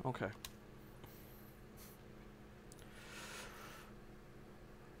 Okay.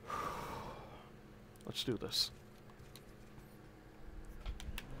 Let's do this.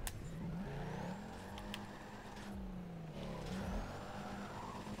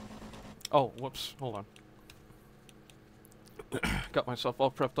 Oh, whoops. Hold on. Got myself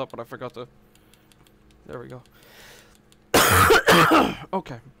all prepped up, but I forgot to... There we go.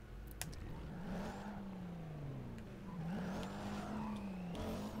 Okay.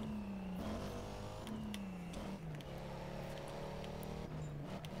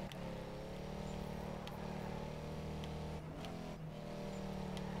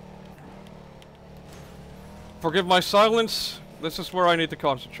 Forgive my silence. This is where I need to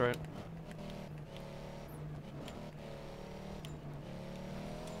concentrate.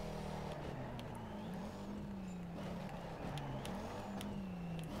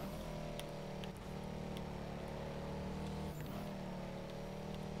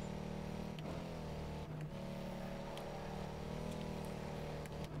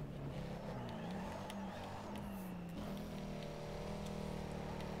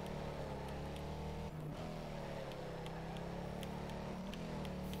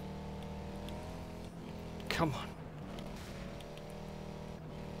 Come on.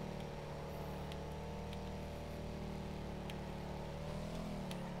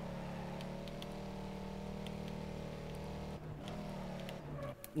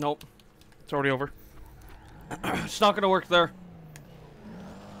 Nope. It's already over. It's not gonna work there.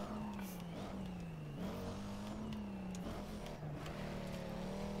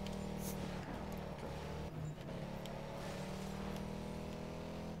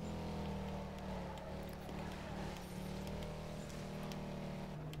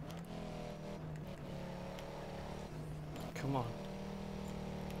 Come on.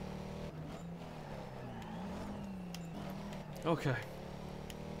 Okay.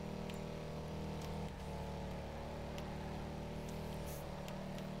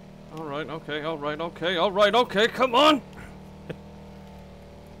 Alright, okay, alright, okay, alright, okay, come on!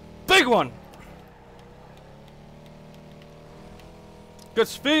 Big one! Good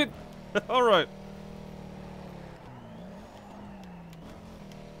speed! Alright.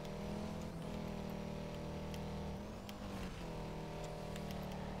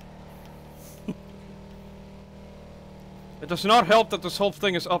 It does not help that this whole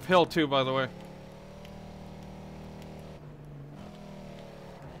thing is uphill too, by the way.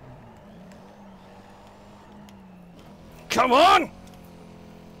 Come on!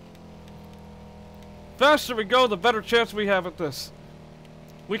 Faster we go, the better chance we have at this.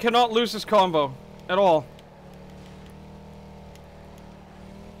 We cannot lose this combo at all.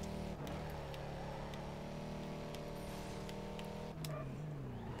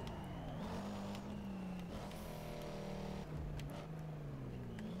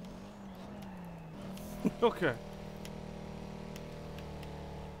 Okay.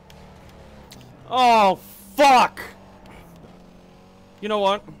 Oh, fuck! You know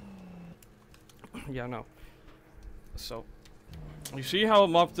what? Yeah, no. So, you see how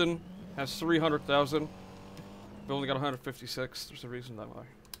Mupton has 300,000? We only got 156. There's a reason that why.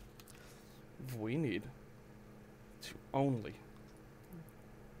 We need to only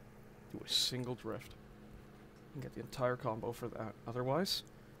do a single drift and get the entire combo for that. Otherwise,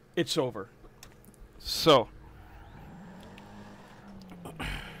 it's over. So.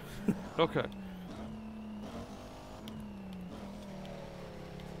 Okay.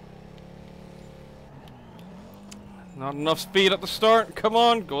 Not enough speed at the start. Come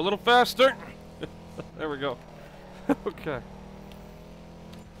on, go a little faster. There we go. Okay.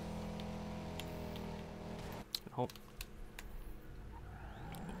 Oh.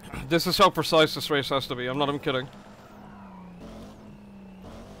 This is how precise this race has to be. I'm not even kidding.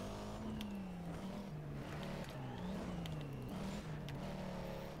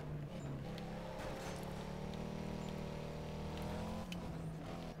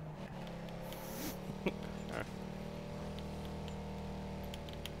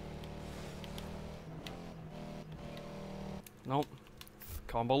 Nope.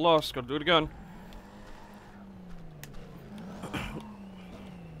 Combo lost. Gotta do it again.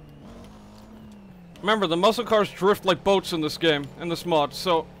 Remember, the muscle cars drift like boats in this game, in this mod,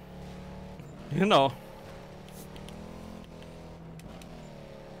 so... You know.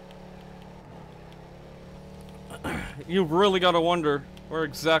 You really gotta wonder where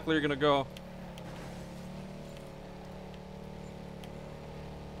exactly you're gonna go.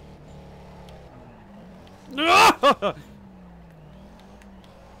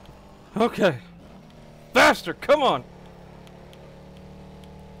 Okay. Faster, come on.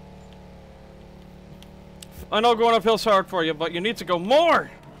 I know going uphill's hard for you, but you need to go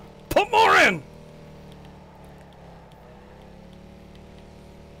more. Put more in.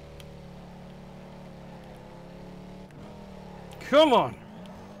 Come on.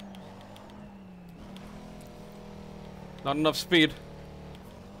 Not enough speed.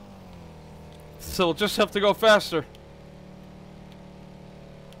 So we'll just have to go faster.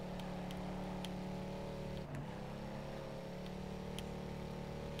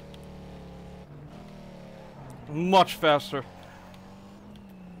 Much faster.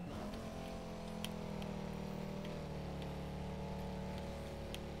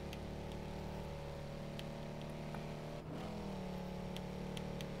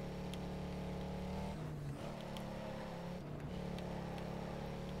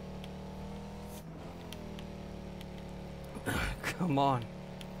 Come on.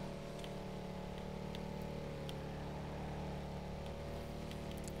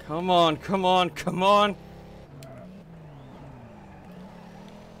 Come on, come on, come on.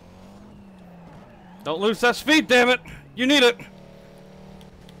 Don't lose that speed, damn it! You need it!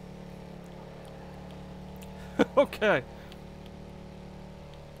 Okay.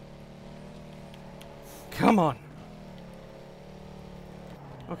 Come on.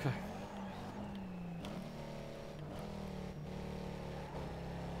 Okay.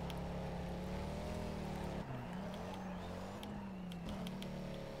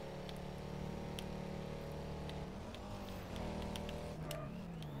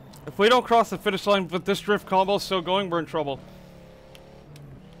 If we don't cross the finish line with this drift combo still going, we're in trouble.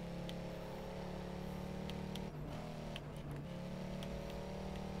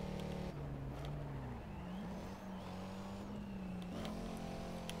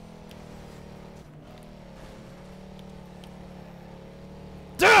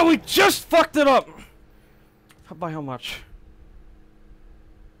 Damn, we just fucked it up! By how much?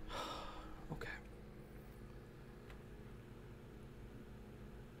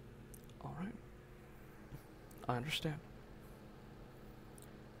 I understand.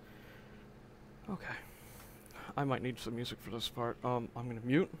 Okay. I might need some music for this part. I'm gonna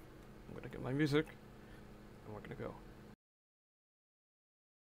mute. I'm gonna get my music. And we're gonna go.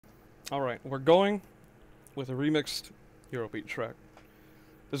 Alright, we're going with a remixed Eurobeat track.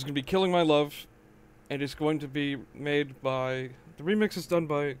 This is gonna be Killing My Love, and it's going to be made by... The remix is done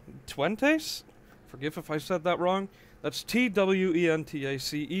by Twentace? Forgive if I said that wrong. That's Twentace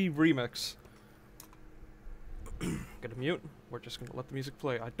Remix. Gonna mute. We're just gonna let the music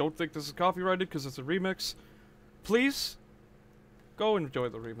play. I don't think this is copyrighted because it's a remix. Please, go enjoy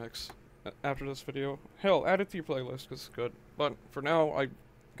the remix after this video. Hell, add it to your playlist because it's good. But for now, I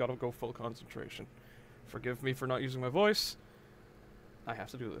gotta go full concentration. Forgive me for not using my voice. I have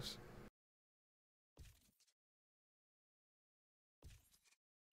to do this.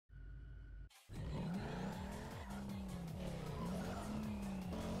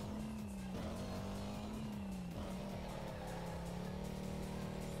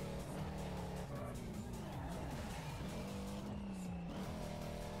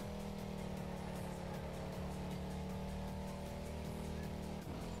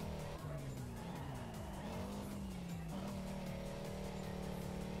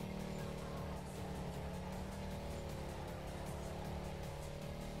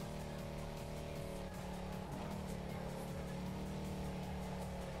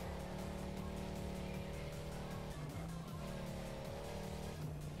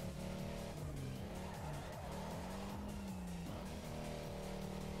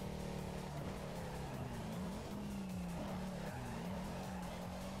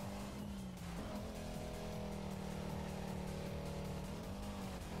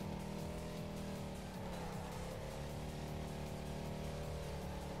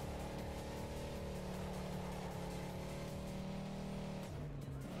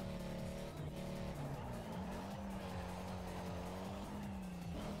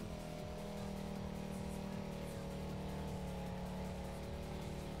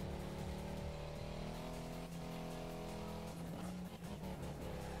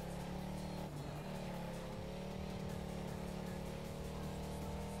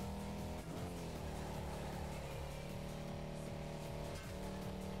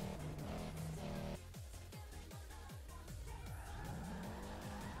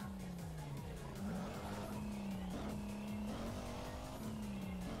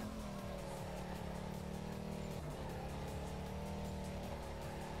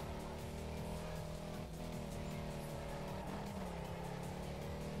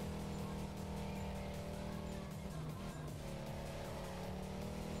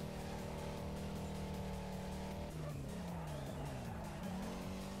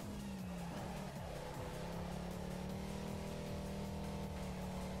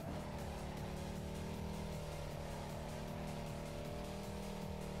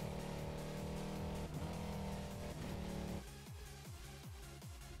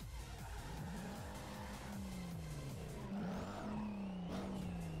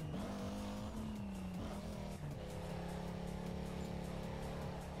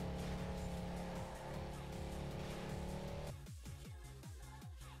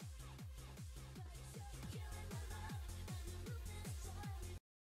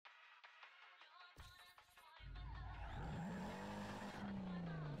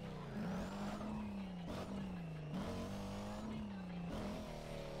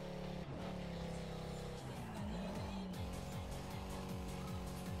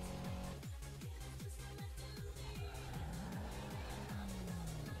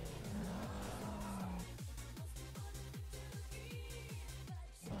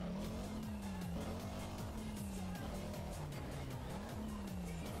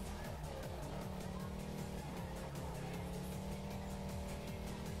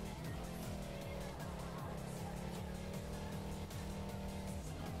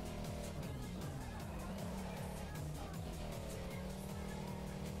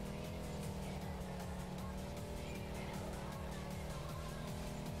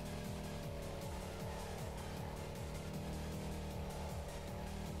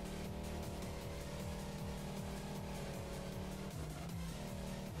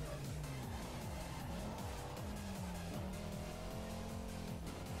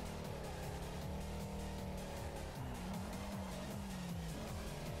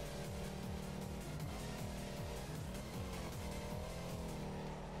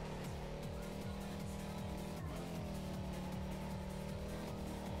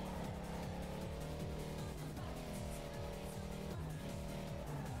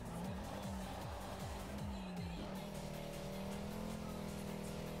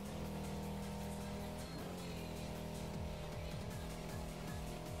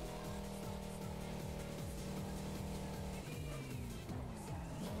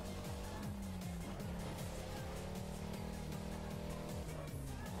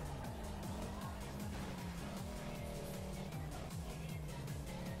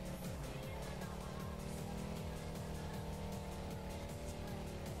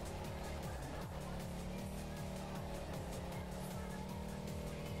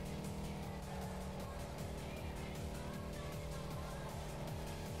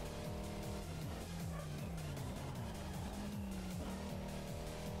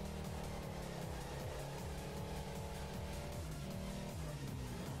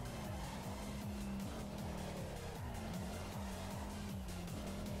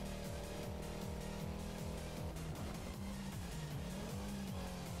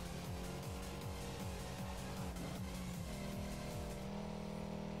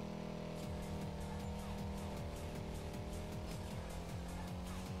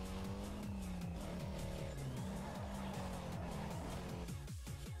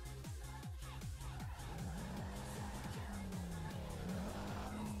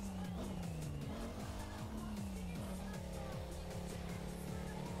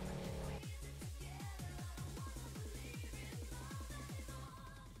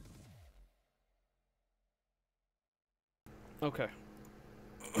 Okay.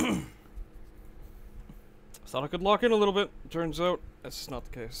 Thought I could lock in a little bit. Turns out that's not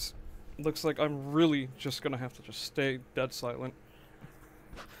the case. Looks like I'm really just gonna have to just stay dead silent.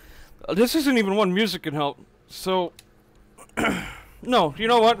 This isn't even one music can help. So, no, you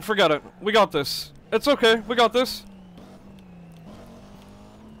know what? Forget it. We got this. It's okay. We got this.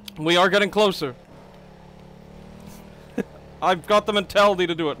 We are getting closer. I've got the mentality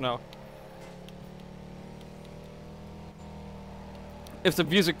to do it now. If the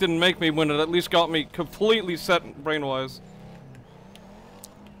music didn't make me win, it at least got me completely set brain-wise.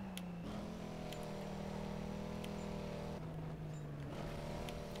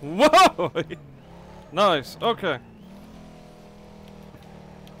 Whoa! Nice, okay.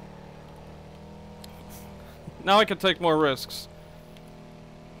 Now I can take more risks.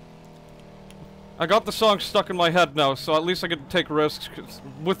 I got the song stuck in my head now, so at least I can take risks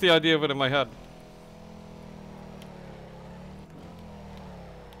with the idea of it in my head.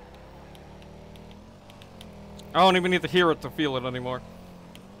 I don't even need to hear it to feel it anymore.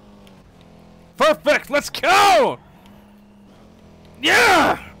 Perfect! Let's go!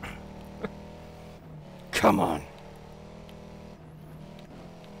 Yeah! Come on.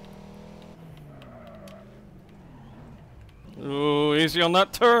 Ooh, easy on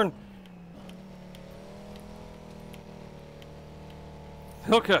that turn.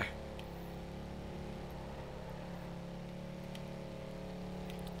 Okay.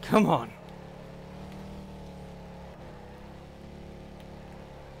 Come on.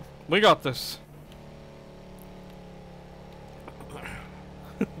 We got this.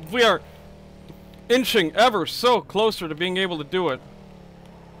 We are inching ever so closer to being able to do it.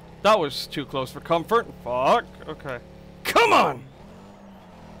 That was too close for comfort. Fuck. Okay. Come on!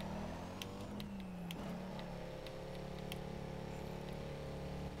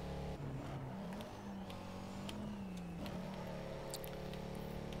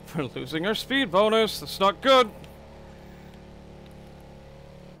 We're losing our speed bonus. That's not good.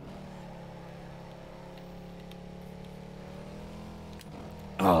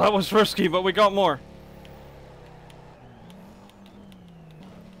 Oh, that was risky, but we got more.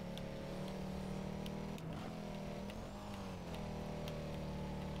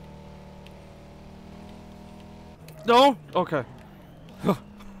 No? Okay.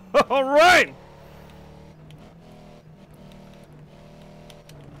 All right!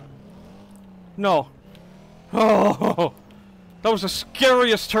 No. Oh, that was the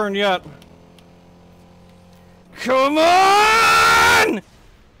scariest turn yet. Come on!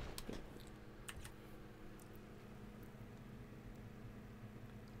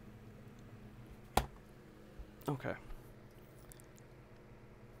 Okay.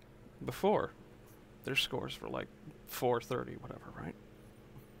 Before, their scores were like 430, whatever, right?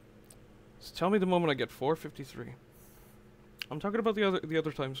 So tell me the moment I get 453. I'm talking about the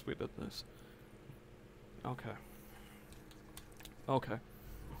other times we did this. Okay. Okay.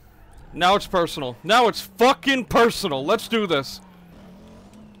 Now it's personal. Now it's fucking personal. Let's do this.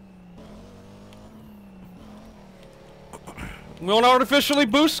 We want to artificially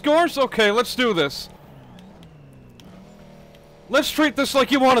boost scores? Okay, let's do this. Let's treat this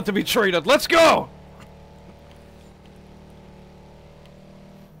like you want it to be treated. Let's go!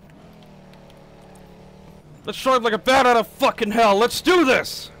 Let's drive like a bat out of fucking hell. Let's do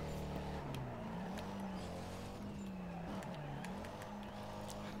this!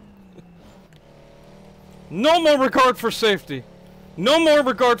 No more regard for safety. No more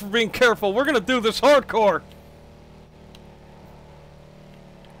regard for being careful. We're gonna do this hardcore.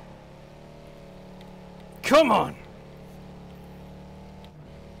 Come on!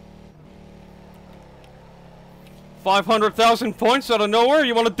 500,000 points out of nowhere?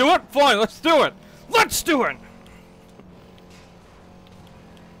 You want to do it? Fine, let's do it! Let's do it!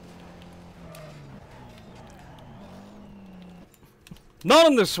 Not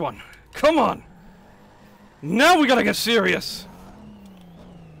on this one. Come on. Now we gotta get serious.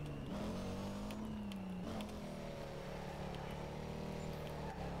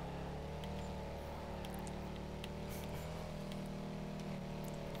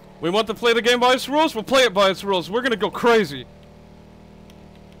 We want to play the game by its rules? We'll play it by its rules. We're gonna go crazy.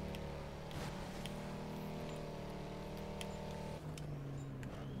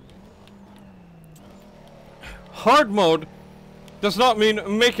 Hard mode does not mean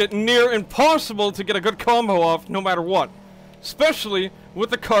make it near impossible to get a good combo off no matter what. Especially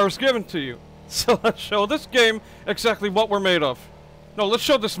with the cars given to you. So let's show this game exactly what we're made of. No, let's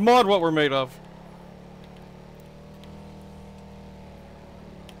show this mod what we're made of.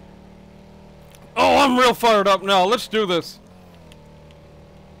 Oh, I'm real fired up now. Let's do this.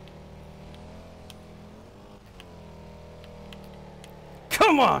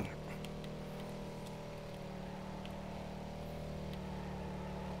 Come on!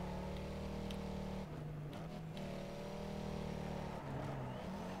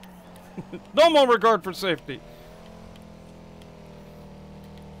 No more regard for safety.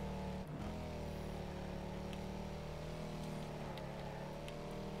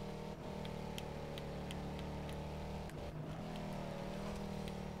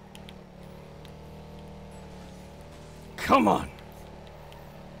 Come on.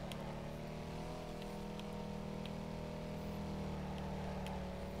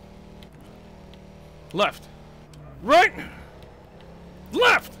 Left. Right.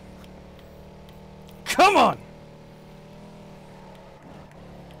 Left. Come on.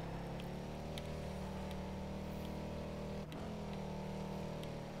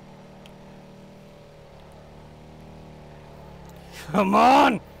 Come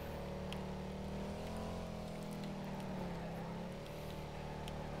on.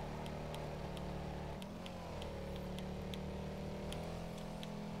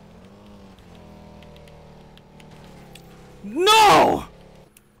 No!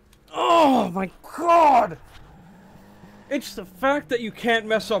 Oh my god! It's the fact that you can't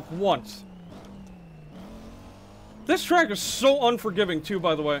mess up once. This track is so unforgiving too,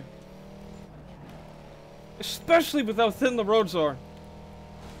 by the way. Especially with how thin the roads are.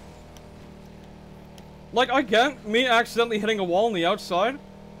 Like, I get me accidentally hitting a wall on the outside.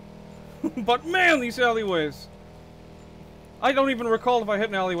 But man, these alleyways. I don't even recall if I hit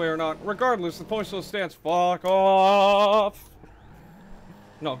an alleyway or not. Regardless, the point still stands. Fuck off!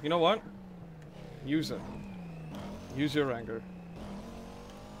 No, you know what? Use it. Use your anger.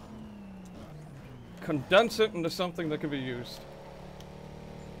 Condense it into something that can be used.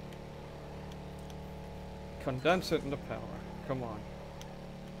 Condense it into power. Come on.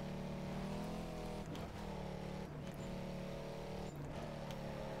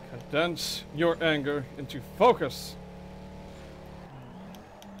 Condense your anger into focus.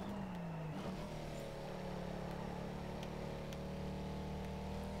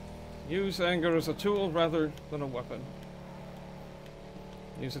 Use anger as a tool rather than a weapon.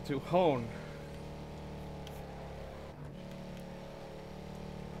 Use it to hone.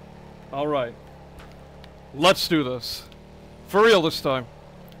 Alright. Let's do this. For real this time.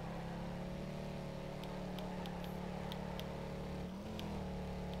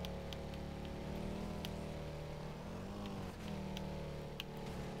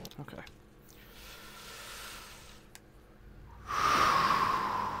 Okay.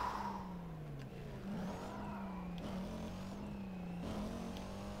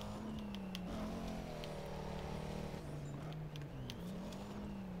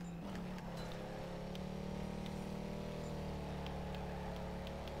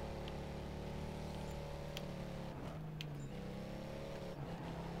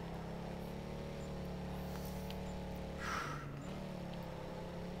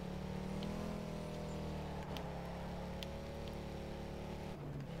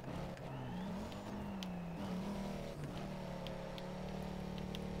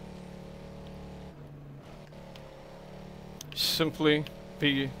 Simply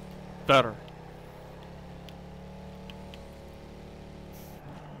be better.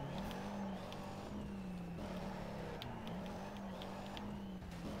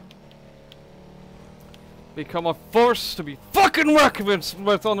 Become a force to be fucking reckoned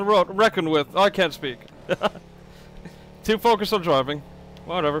with on the road. Reckoned with. I can't speak. Too focused on driving.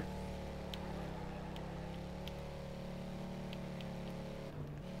 Whatever.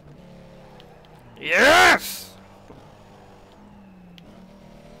 Yes!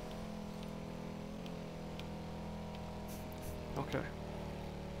 Okay.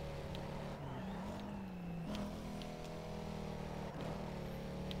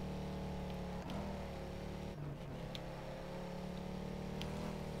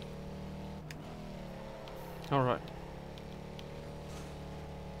 All right.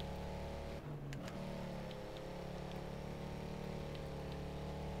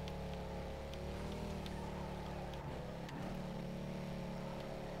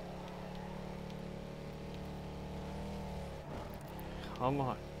 Come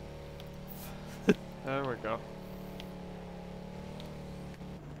on. There we go.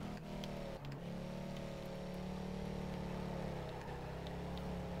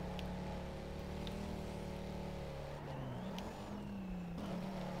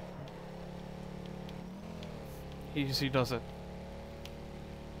 Easy does it.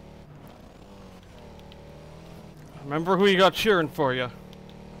 Remember who you got cheering for you.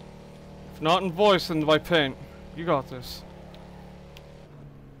 If not in voice, then by paint. You got this.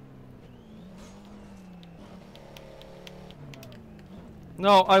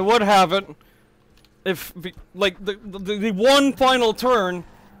 No, I would have it if, like, the one final turn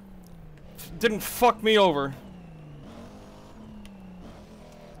didn't fuck me over.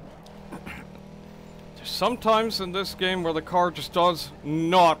 There's sometimes in this game where the car just does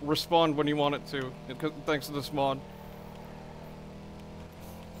not respond when you want it to, thanks to this mod.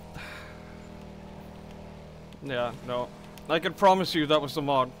 Yeah, no. I can promise you that was the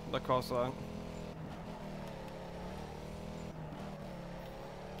mod that caused that.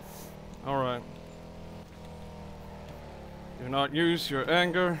 Alright. Do not use your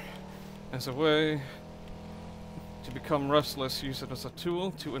anger as a way to become restless. Use it as a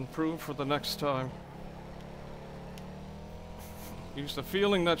tool to improve for the next time. Use the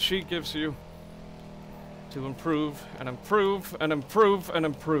feeling that she gives you to improve and improve and improve and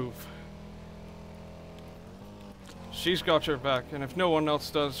improve. She's got your back, and if no one else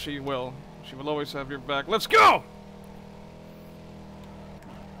does, she will. She will always have your back. Let's go!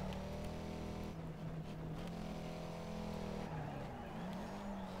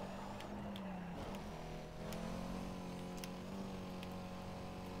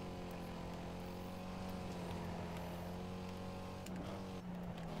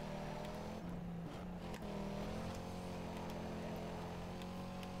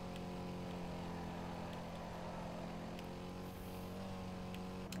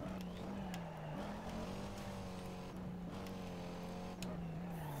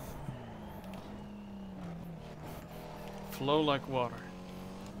 Flow like water.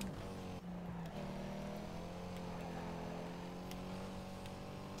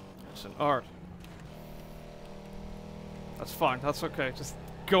 It's an art. That's fine, that's okay, just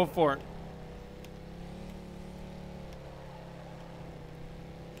go for it.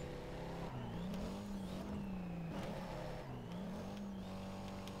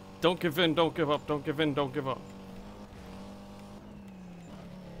 Don't give in, don't give up, don't give in, don't give up.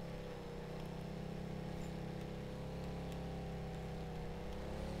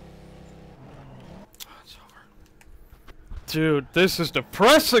 Dude, this is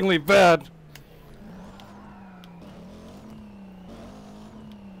depressingly bad.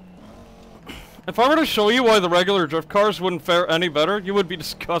 If I were to show you why the regular drift cars wouldn't fare any better, you would be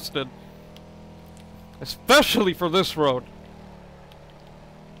disgusted. Especially for this road.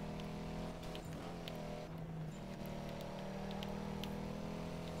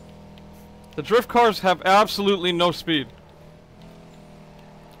 The drift cars have absolutely no speed.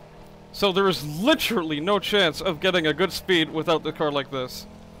 So there is literally no chance of getting a good speed without the car like this.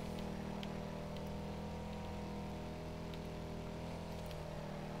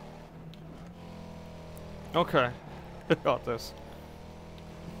 Okay. We got this.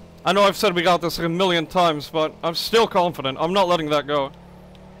 I know I've said we got this like a million times, but I'm still confident. I'm not letting that go.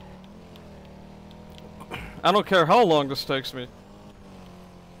 I don't care how long this takes me.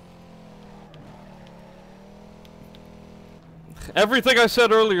 Everything I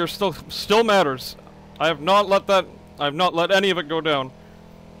said earlier still matters. I have not let any of it go down.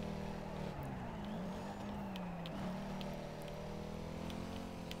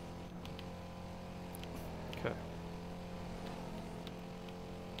 Okay.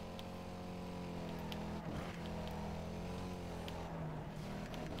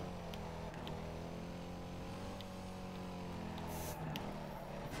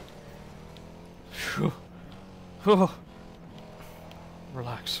 Phew. Phew.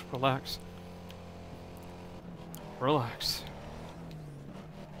 Relax, relax. Relax.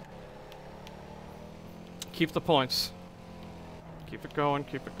 Keep the points. Keep it going,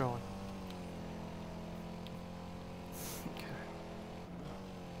 keep it going.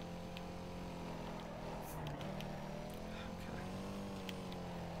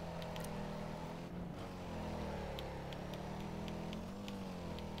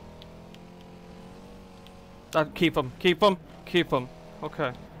 Okay. Keep them, keep them, keep them.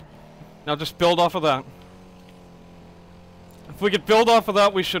 Okay. Now just build off of that. If we could build off of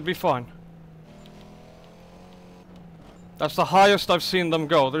that, we should be fine. That's the highest I've seen them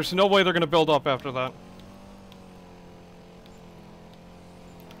go. There's no way they're gonna build up after that.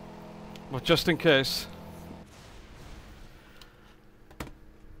 But just in case.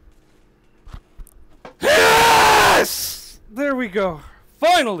 Yes! There we go.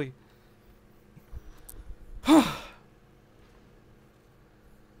 Finally!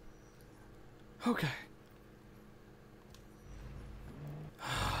 Okay.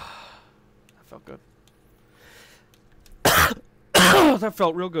 That felt good. That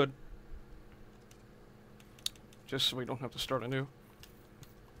felt real good. Just so we don't have to start anew.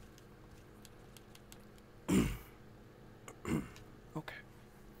 Okay.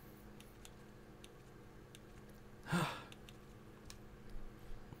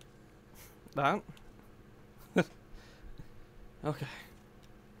 That? Okay.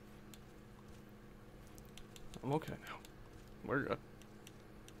 I'm okay now. We're good.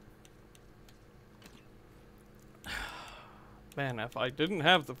 Man, if I didn't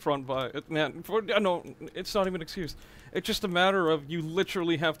have the front man, no, it's not even an excuse. It's just a matter of you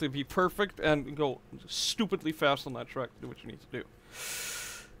literally have to be perfect and go stupidly fast on that track to do what you need to do.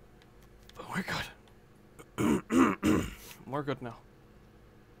 But we're good. We're good now.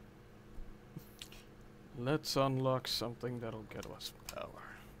 Let's unlock something that'll get us power.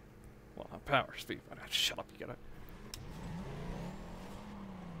 Well, not power, speed, but shut up, you get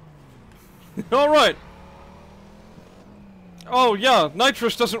it. Alright! Oh yeah,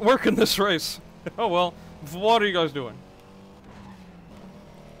 nitrous doesn't work in this race. Oh well, what are you guys doing?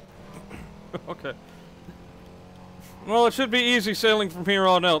 Okay. Well, it should be easy sailing from here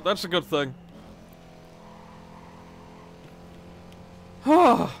on out, that's a good thing.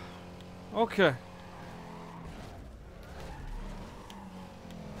 Okay.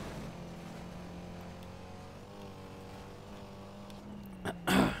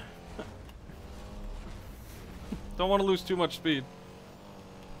 Don't want to lose too much speed.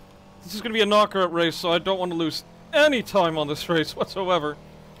 This is going to be a knockout race, so I don't want to lose any time on this race whatsoever.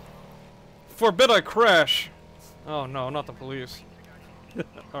 Forbid I crash. Oh no, not the police.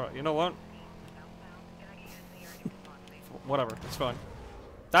 Alright, you know what? Whatever, it's fine.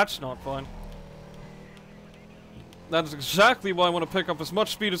 That's not fine. That is exactly why I want to pick up as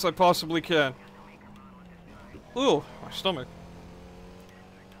much speed as I possibly can. Ooh, my stomach.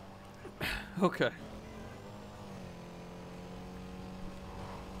 Okay.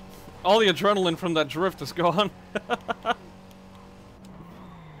 All the adrenaline from that drift is gone.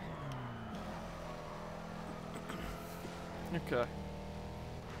 Okay.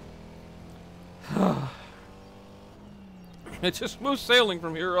 It's just smooth sailing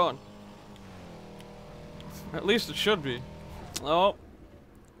from here on. At least it should be. Oh.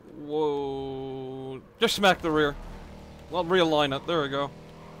 Whoa. Just smack the rear. Well, realign it. There we go.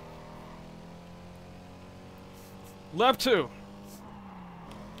 Lap 2.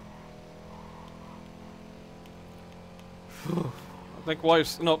 I think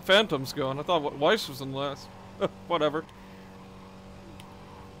Weiss... No, Phantom's going. I thought Weiss was in last. Whatever.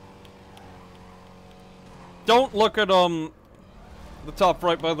 Don't look at, the top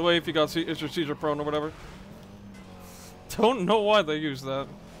right, by the way, if you got is your seizure prone or whatever. Don't know why they use that.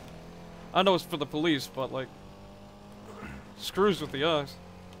 I know it's for the police, but, like... Screws with the eyes.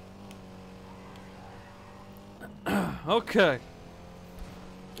 Okay.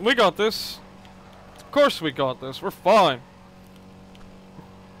 We got this. Of course we got this. We're fine.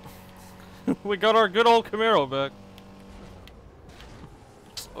 We got our good old Camaro back.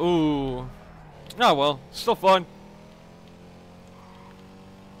 Ooh. Ah, well. Still fun.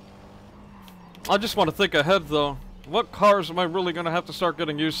 I just want to think ahead, though. What cars am I really going to have to start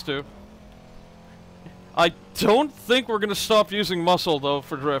getting used to? I don't think we're going to stop using muscle, though,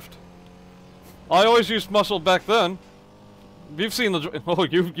 for drift. I always used muscle back then. You've seen the... Oh,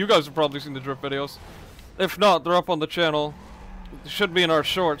 you guys have probably seen the drift videos. If not, they're up on the channel. They should be in our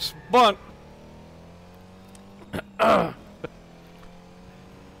shorts. But...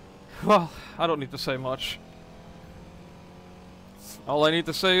 well, I don't need to say much. All I need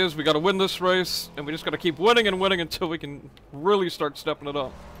to say is we gotta win this race, and we just gotta keep winning and winning until we can really start stepping it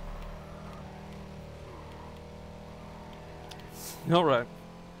up. Alright.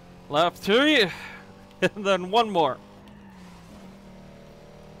 Lap 3, and then one more.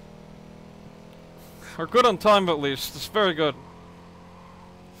 We're good on time, at least. It's very good.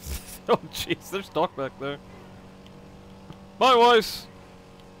 Oh, jeez, there's Doc back there. Bye, Weiss!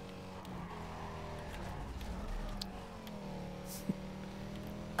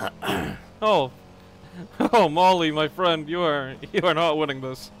 Oh. Oh, Molly, my friend, you are not winning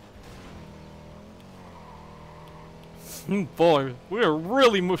this. Boy, we are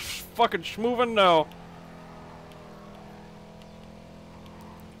really fucking schmoving now.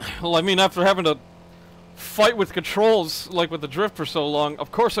 Well, I mean, after having to fight with controls, like with the drift for so long,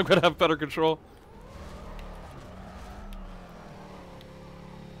 of course I'm gonna have better control.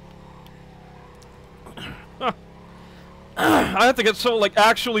 I have to get so, like,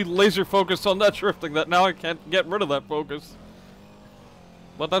 actually laser focused on that drifting that now I can't get rid of that focus.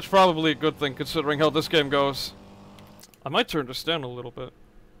 But that's probably a good thing, considering how this game goes. I might turn this down a little bit.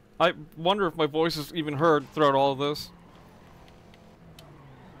 I wonder if my voice is even heard throughout all of this.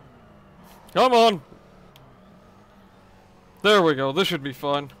 Come on! There we go, this should be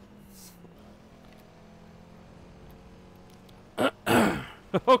fun.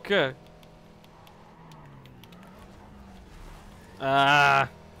 Okay. Ah.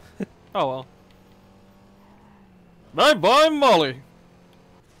 Oh well. Bye-bye, Molly!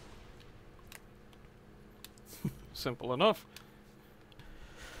 Simple enough.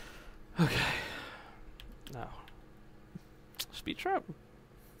 Okay. Now. Speed trap.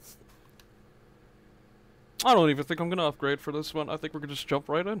 I don't even think I'm gonna upgrade for this one. I think we're gonna just jump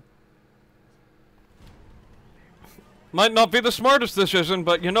right in. Might not be the smartest decision,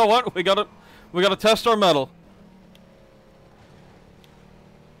 but you know what? We gotta test our mettle.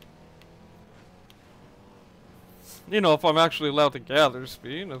 You know, if I'm actually allowed to gather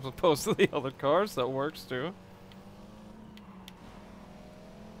speed as opposed to the other cars, that works too.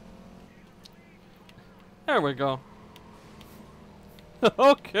 There we go.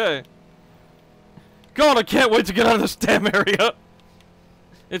 Okay. God, I can't wait to get out of this damn area.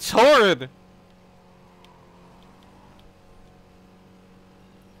 It's horrid.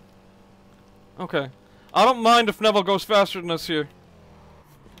 Okay. I don't mind if Neville goes faster than us here.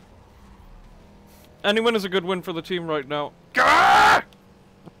 Any win is a good win for the team right now. Gah!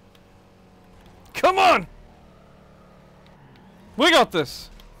 Come on! We got this!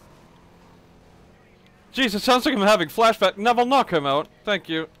 Jeez, it sounds like I'm having flashback. Neville, knock him out. Thank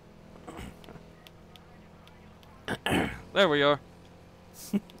you. There we are.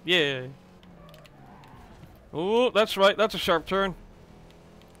 Yeah. Ooh, that's right. That's a sharp turn.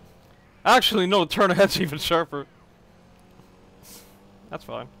 Actually, no, turn ahead's even sharper. That's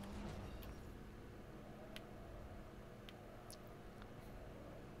fine.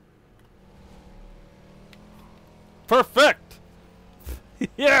 Perfect!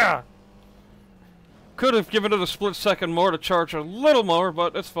 Yeah! Could have given it a split second more to charge a little more,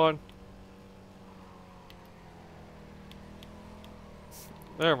 but it's fine.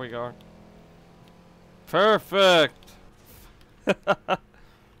 There we go. Perfect!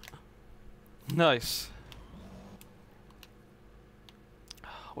 Nice.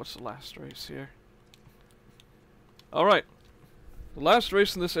 What's the last race here? Alright. The last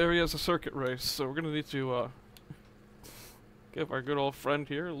race in this area is a circuit race, so we're gonna need to, give our good old friend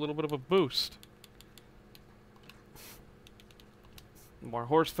here a little bit of a boost. More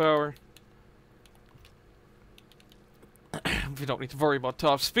horsepower. We don't need to worry about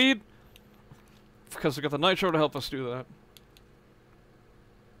top speed, because we got the nitro to help us do that.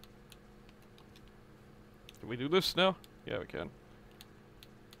 Can we do this now? Yeah, we can.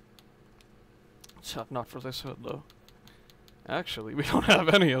 Except not for this hood, though. Actually, we don't have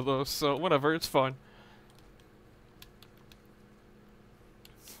any of those, so whatever, it's fine.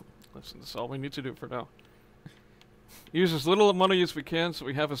 Listen, that's all we need to do for now. Use as little money as we can so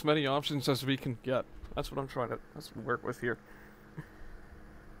we have as many options as we can get. That's what I'm trying to work with here.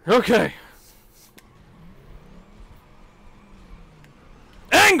 Okay.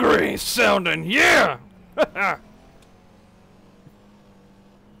 Angry sounding, yeah!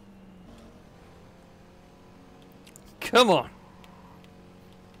 Come on.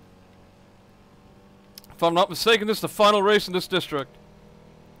 If I'm not mistaken, this is the final race in this district.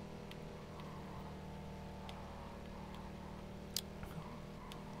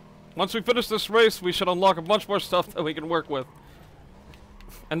 Once we finish this race, we should unlock a bunch more stuff that we can work with.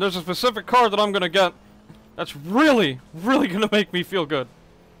 And there's a specific car that I'm gonna get that's really, really gonna make me feel good.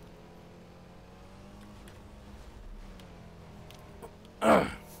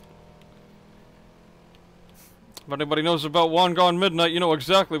 If anybody knows about One Gone Midnight, you know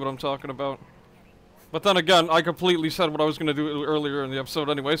exactly what I'm talking about. But then again, I completely said what I was gonna do earlier in the episode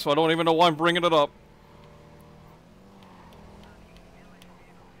anyway, so I don't even know why I'm bringing it up.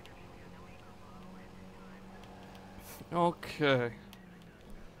 Okay.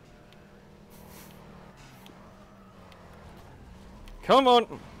 Come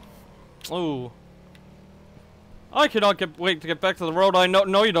on. Ooh. I cannot wait to get back to the road. I know.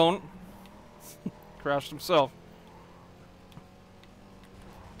 No, you don't. Crashed himself.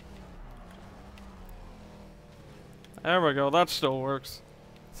 There we go. That still works.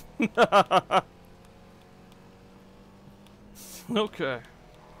 Okay.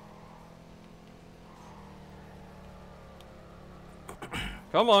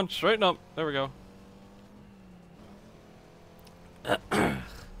 Come on, straighten up. There we go.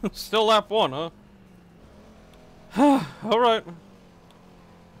 Still lap 1, huh? Alright.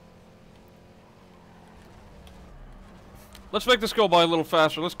 Let's make this go by a little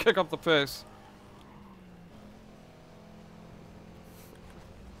faster. Let's kick up the pace.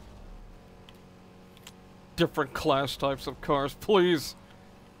 Different class types of cars, please.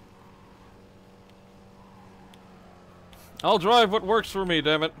 I'll drive what works for me,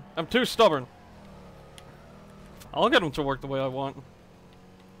 damn it. I'm too stubborn. I'll get them to work the way I want.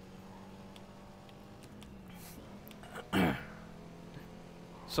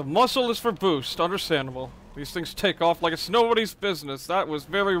 So muscle is for boost, understandable. These things take off like it's nobody's business. That was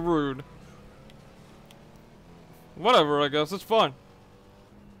very rude. Whatever, I guess, it's fun.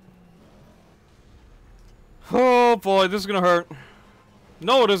 Oh boy, this is gonna hurt.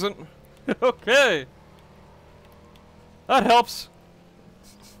 No, it isn't. Okay. That helps.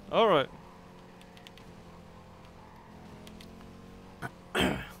 Alright.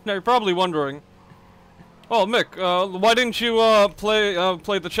 Now you're probably wondering, oh Mick, why didn't you play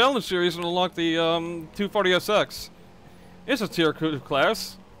the challenge series and unlock the 240SX? It's a tier 2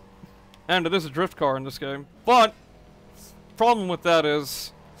 class, and it is a drift car in this game. But problem with that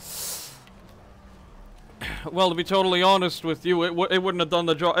is, well, to be totally honest with you, it wouldn't have done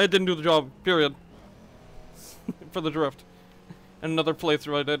the job. It didn't do the job. Period. For the drift. And another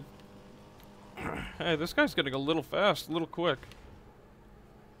playthrough I did. Hey, this guy's getting a little fast, a little quick.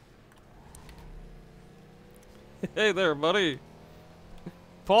 Hey there, buddy.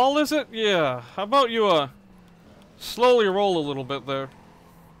 Paul, is it? Yeah. How about you, slowly roll a little bit there.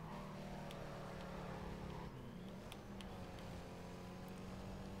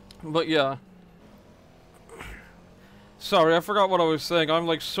 But yeah. Sorry, I forgot what I was saying. I'm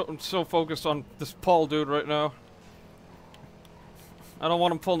like so focused on this Paul dude right now. I don't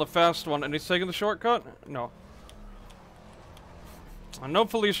want him pulling the fast one, and he's taking the shortcut? No. And no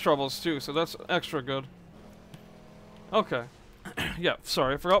police troubles too, so that's extra good. Okay. Yeah,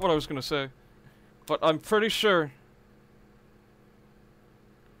 sorry, I forgot what I was gonna say. But I'm pretty sure.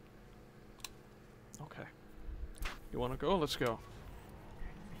 Okay. You wanna go? Let's go.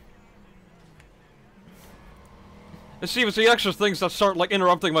 And see, it's the extra things that start, like,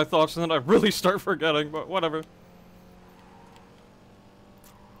 interrupting my thoughts, and then I really start forgetting, but whatever.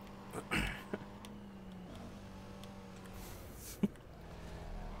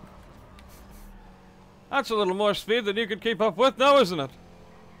 That's a little more speed than you could keep up with now, isn't it?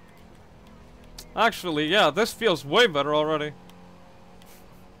 Actually, yeah, this feels way better already.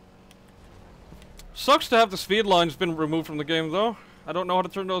 Sucks to have the speed lines been removed from the game, though. I don't know how to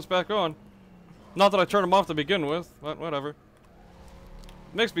turn those back on. Not that I turned them off to begin with, but whatever.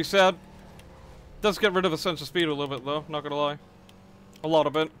 Makes me sad. Does get rid of a sense of speed a little bit, though, not gonna lie. A lot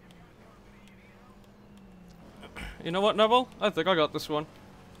of it. You know what, Neville? I think I got this one.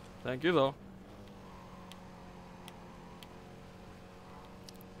 Thank you, though.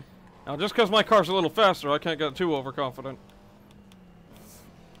 Now, just because my car's a little faster, I can't get too overconfident.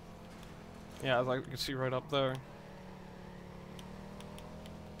 Yeah, as I can see right up there.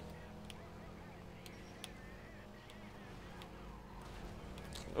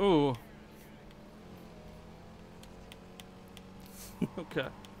 Ooh. Okay.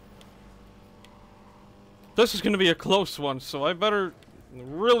 This is gonna be a close one, so I better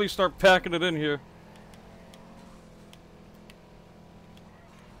really start packing it in here.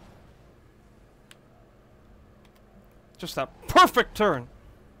 Just that perfect turn.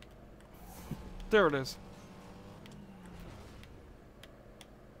 There it is.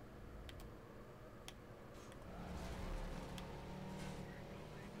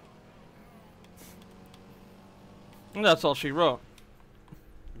 And that's all she wrote.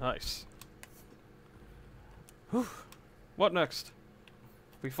 Nice. Whew. What next?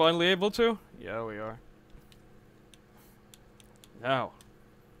 We finally able to? Yeah, we are. Now.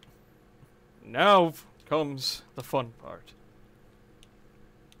 Now comes the fun part.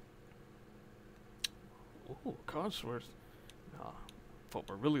 Ooh, Codsworth. Nah, what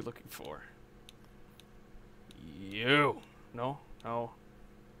we're really looking for. You. No? No.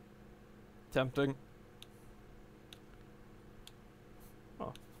 Tempting.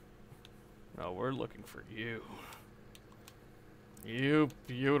 Oh. No, we're looking for you. You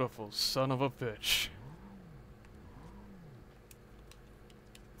beautiful son of a bitch.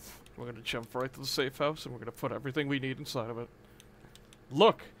 We're gonna jump right to the safe house and we're gonna put everything we need inside of it.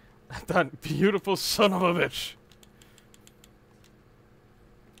 Look at that beautiful son of a bitch.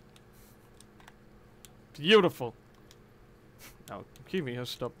 Beautiful. Now, Kimi has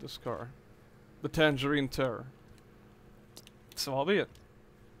stopped this car. The Tangerine Terror. So albeit.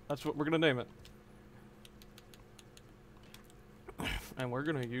 That's what we're gonna name it. And we're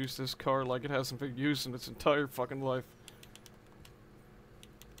gonna use this car like it hasn't been used in its entire fucking life.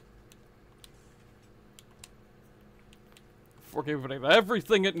 We're giving it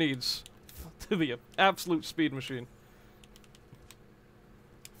everything it needs to be an absolute speed machine.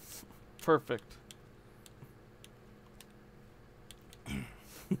 Perfect.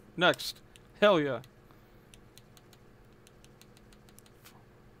 Next. Hell yeah.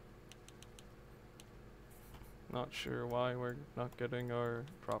 Not sure why we're not getting our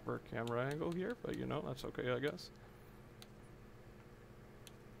proper camera angle here, but you know, that's okay, I guess.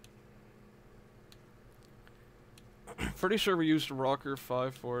 Pretty sure we used Rocker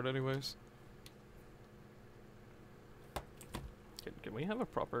 5 for it anyways. Can we have a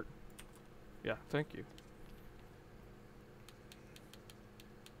proper... Yeah, thank you.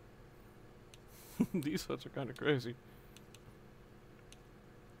 These hoods are kind of crazy.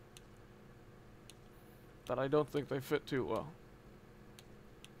 But I don't think they fit too well.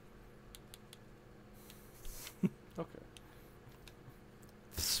 Okay.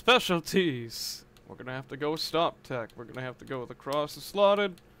 Specialties. We're gonna have to go with stop tech. We're gonna have to go with across the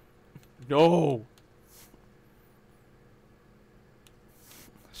slotted. No!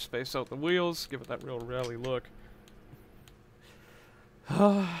 Space out the wheels. Give it that real rally look.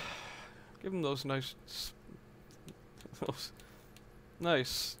 Give them those nice... those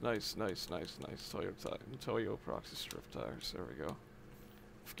nice Toyo proxy strip tires. There we go.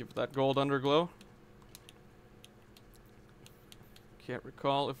 Give it that gold underglow. Can't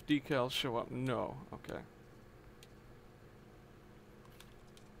recall if decals show up. No. Okay.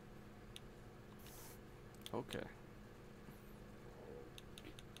 Okay.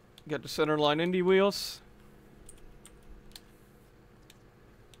 Get the centerline Indy wheels.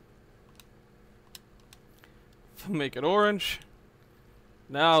 Make it orange.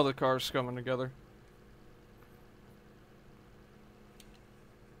 Now the car's coming together.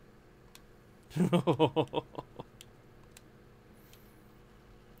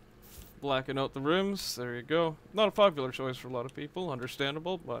 Blacken out the rims. There you go. Not a popular choice for a lot of people.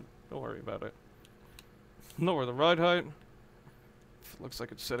 Understandable, but don't worry about it. Lower the ride height. Looks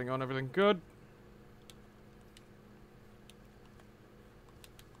like it's sitting on everything good.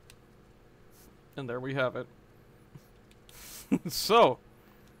 And there we have it. So,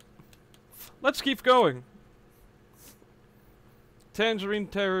 let's keep going. Tangerine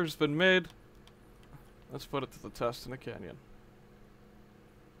Terror's been made. Let's put it to the test in a canyon.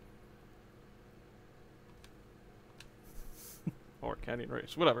 Or canyon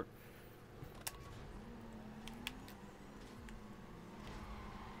race, whatever.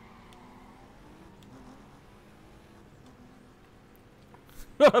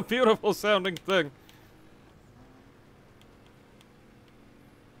 A beautiful sounding thing.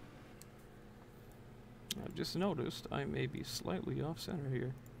 I've just noticed I may be slightly off center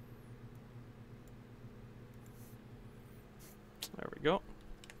here. There we go.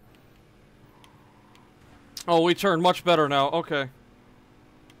 Oh, we turn much better now. Okay.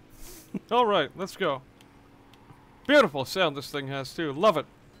 Alright, let's go. Beautiful sound this thing has too. Love it.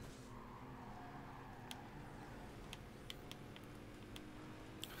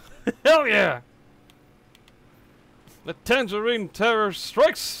 Hell yeah! The Tangerine Terror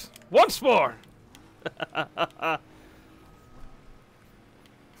strikes once more!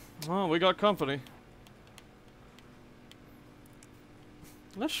 Well, we got company.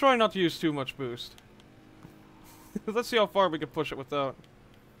 Let's try not to use too much boost. Let's see how far we can push it without.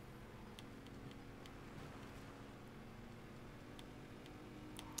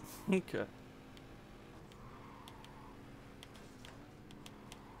 Okay.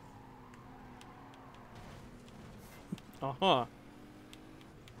 Uh-huh.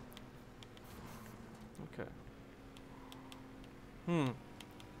 Okay.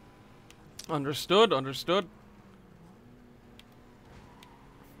 Understood, understood.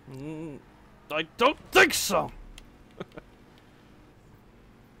 I don't think so!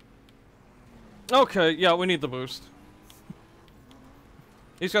 Okay, yeah, we need the boost.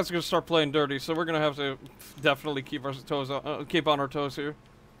 These guys are gonna start playing dirty, so we're gonna have to definitely keep our toes on, keep on our toes here.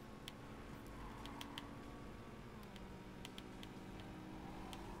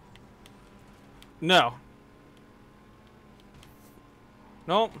 No.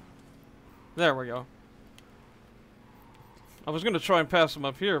 Nope. There we go. I was gonna try and pass him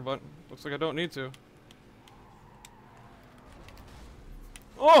up here, but looks like I don't need to.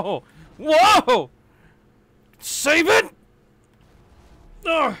 Oh! Whoa! Save it!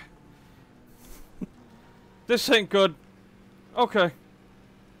 Ugh. This ain't good. Okay.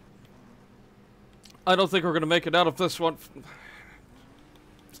 I don't think we're gonna make it out of this one.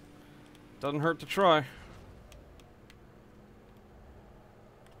 Doesn't hurt to try.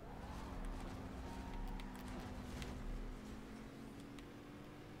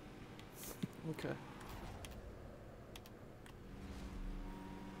 Okay.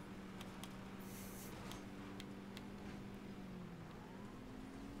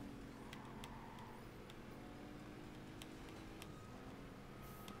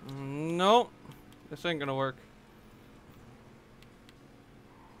 No, this ain't gonna work.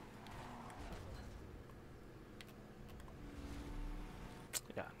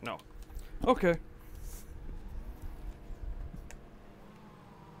 Yeah, no. Okay.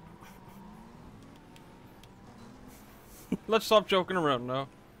 Let's stop joking around now.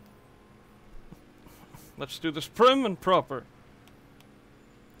 Let's do this prim and proper.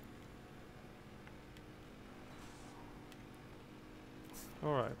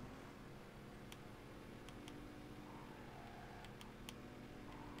 Alright.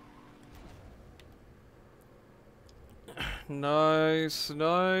 Nice,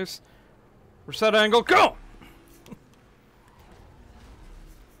 nice. Reset angle, go!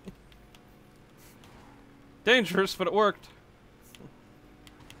 Dangerous, but it worked.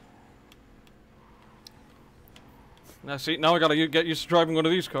 Now see, now I gotta get used to driving one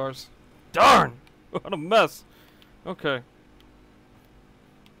of these cars. Darn! What a mess. Okay.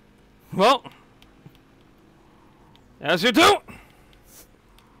 Well. As you do!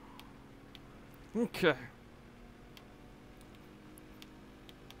 Okay.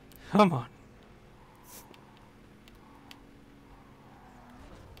 Come on.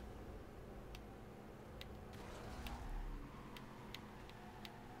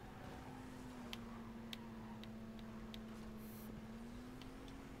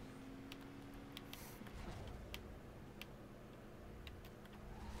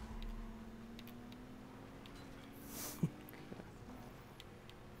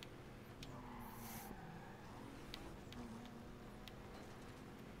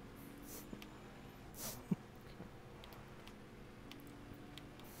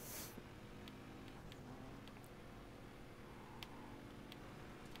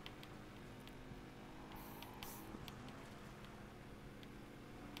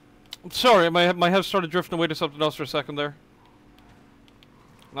 Sorry, my head started drifting away to something else for a second there.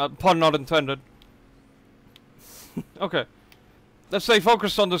 Pun not intended. Okay. Let's stay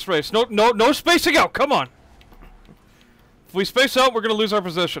focused on this race. No spacing out! Come on! If we space out, we're gonna lose our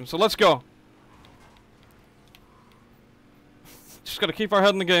position, so let's go. Just gotta keep our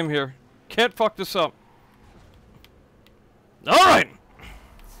head in the game here. Can't fuck this up. Alright!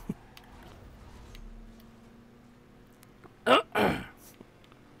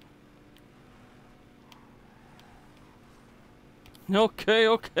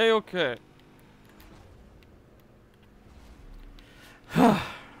 Okay.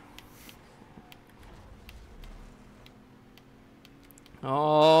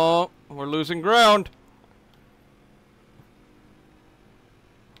 Oh, we're losing ground.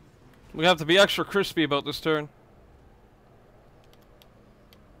 We have to be extra crispy about this turn.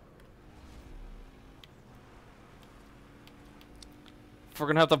 We're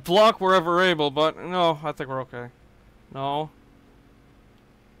gonna have to block wherever we're able, but no, I think we're okay. No.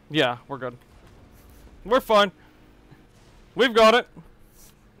 Yeah, we're good. We're fine. We've got it.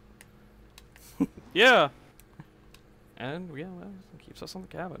 Yeah. And, yeah, well, it keeps us on the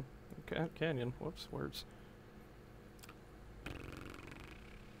cabin. Canyon. Whoops, words.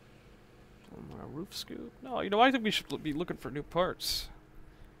 Roof scoop? No, you know, I think we should be looking for new parts.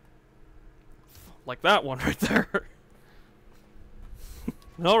 Like that one right there.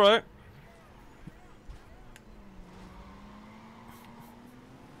 Alright.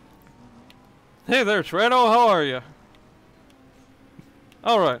 Hey there, Trano, how are you?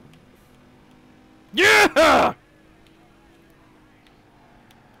 Alright. Yeah!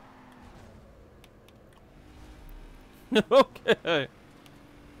 Okay.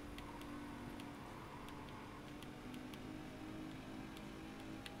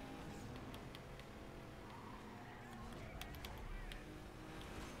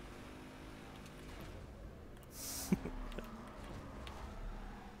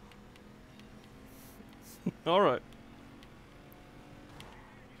 Alright.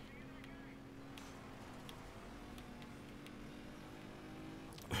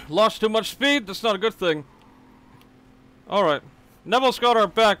 Lost too much speed? That's not a good thing. Alright. Neville's got our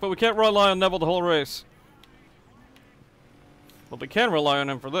back, but we can't rely on Neville the whole race. But we can rely on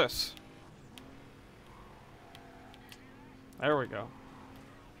him for this. There we go.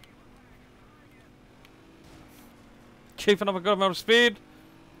 Keeping up a good amount of speed.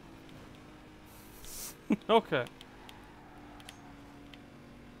 Okay.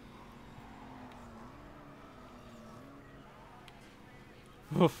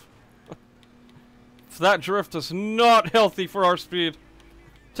 Oof. That drift is not healthy for our speed.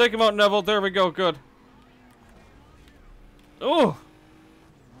 Take him out, Neville. There we go. Good. Oh.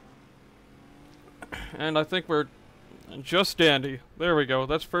 And I think we're just dandy. There we go.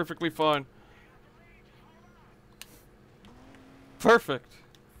 That's perfectly fine. Perfect.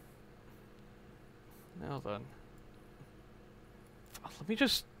 Now then. Let me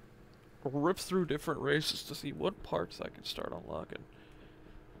just rip through different races to see what parts I can start unlocking.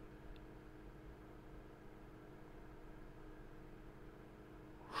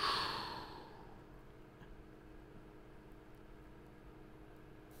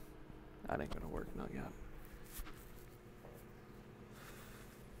 That ain't gonna work, not yet.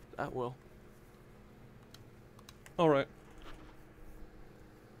 That will. Alright.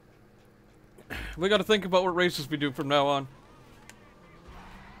 We gotta think about what races we do from now on.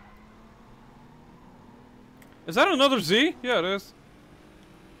 Is that another Z? Yeah, it is.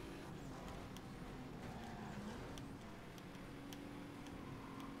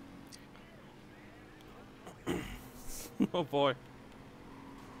 Oh boy.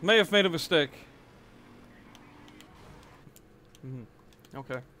 May have made a mistake.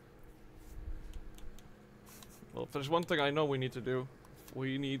 Okay. Well, if there's one thing I know we need to do,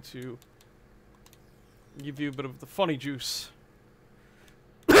 we need to give you a bit of the funny juice.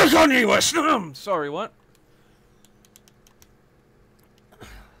 Sorry, what?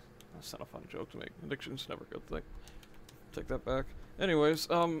 That's not a fun joke to make. Addiction's never a good thing. Take that back. Anyways,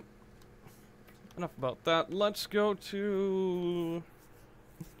 enough about that. Let's go to...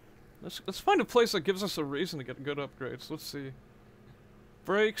 Let's find a place that gives us a reason to get good upgrades. Let's see.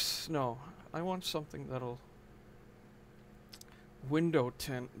 Brakes? No. I want something that'll... Window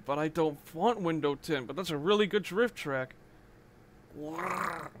tint. But I don't want window tint. But that's a really good drift track.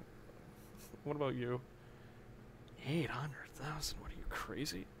 What about you? 800,000? What are you,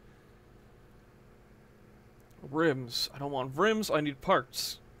 crazy? Rims. I don't want rims. I need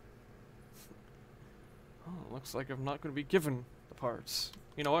parts. Oh, looks like I'm not going to be given the parts.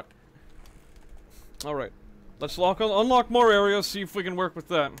 You know what? Alright. Let's unlock more areas, see if we can work with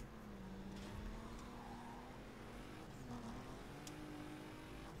that.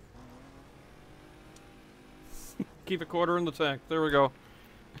 Keep a quarter in the tank. There we go.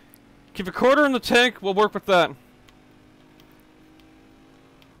 Keep a quarter in the tank, we'll work with that.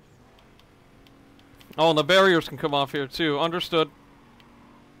 Oh, and the barriers can come off here too. Understood.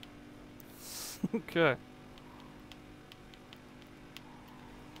 Okay.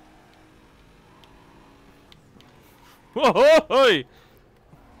 Whoa, hey!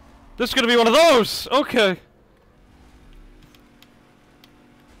 This is gonna be one of those! Okay.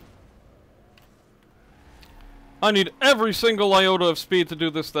 I need every single iota of speed to do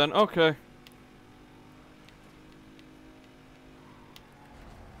this then. Okay.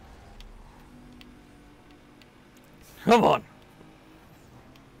 Come on.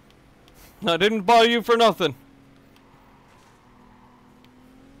 I didn't buy you for nothing.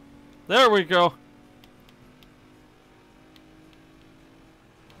 There we go.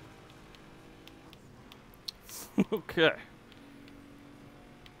 Okay.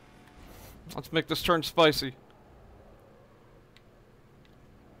 Let's make this turn spicy.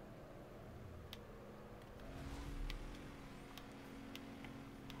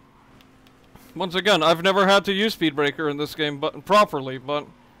 Once again, I've never had to use speed breaker in this game properly, but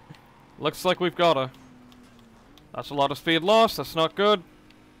looks like we've gotta. That's a lot of speed loss, that's not good.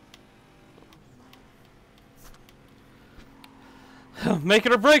 Make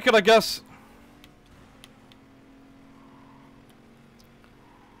it or break it, I guess.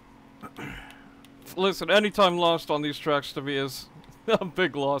 Listen, any time lost on these tracks to me is a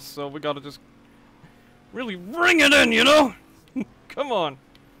big loss, so we gotta just really ring it in, you know? Come on.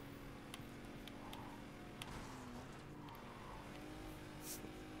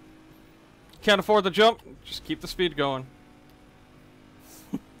 Can't afford the jump? Just keep the speed going.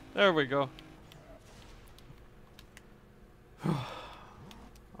 There we go.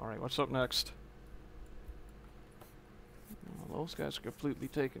 Alright, what's up next? Well, those guys are completely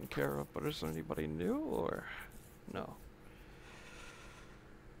taken care of, but is there anybody new, or... No.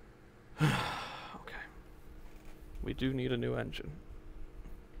 Okay. We do need a new engine.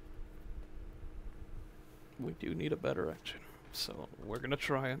 We do need a better engine, so we're gonna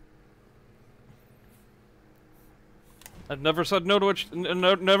try it. I've never said no to it.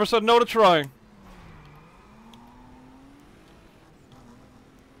 Never said no to trying.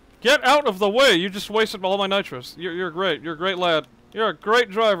 Get out of the way! You just wasted all my nitrous. You're great. You're a great lad. You're a great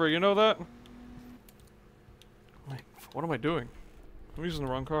driver. You know that? Wait, what am I doing? I'm using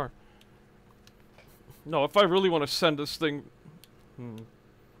the wrong car. No, if I really want to send this thing...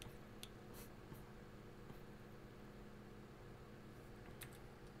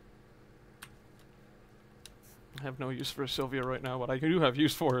 I have no use for a Sylvia right now. What I do have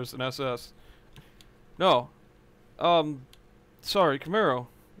use for is an SS. No. Sorry, Camaro.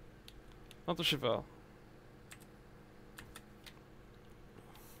 Not the Chevelle.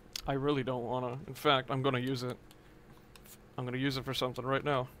 I really don't wanna. In fact, I'm gonna use it. I'm gonna use it for something right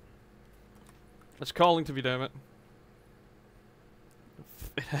now. It's calling to me, damn it.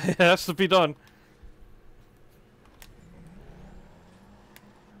 It has to be done.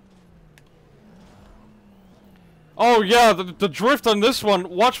 Oh yeah, the drift on this one.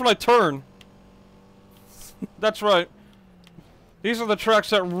 Watch when I turn. That's right. These are the tracks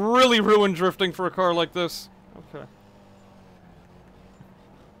that really ruin drifting for a car like this. Okay.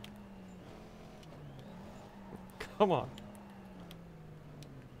 Come on.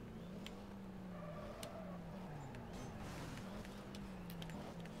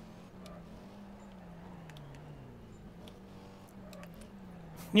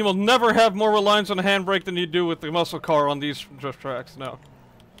 You will never have more reliance on the handbrake than you do with the muscle car on these drift tracks, no.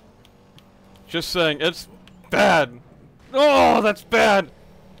 Just saying, it's bad. Oh, that's bad!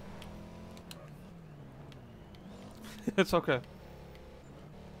 It's okay.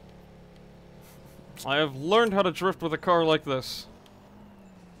 I have learned how to drift with a car like this.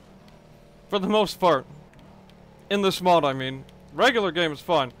 For the most part. In this mod, I mean. Regular game is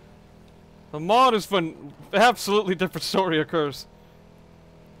fine. The mod is when absolutely different story occurs.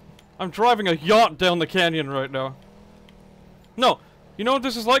 I'm driving a yacht down the canyon right now. No, you know what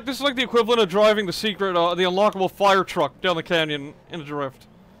this is like? This is like the equivalent of driving the secret, the unlockable fire truck down the canyon in a drift.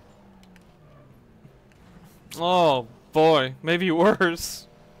 Oh, boy. Maybe worse.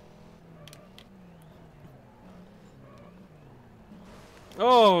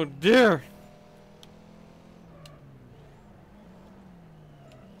 Oh, dear.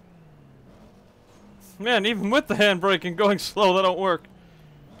 Man, even with the handbrake and going slow, that don't work.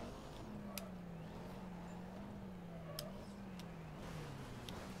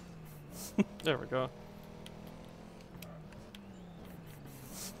 There we go.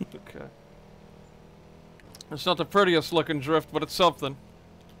 Okay. It's not the prettiest looking drift, but it's something.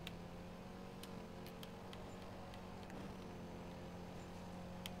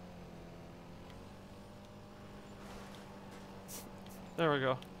 There we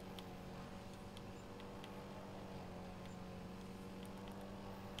go.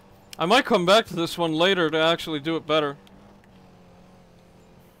 I might come back to this one later to actually do it better.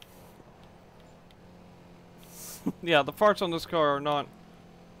 Yeah, the parts on this car are not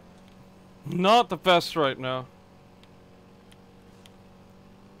the best right now.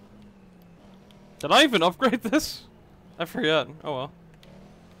 Did I even upgrade this? I forget. Oh well.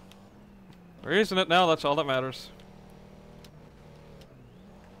 We're using it now, that's all that matters.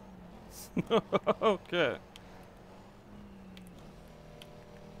 Okay.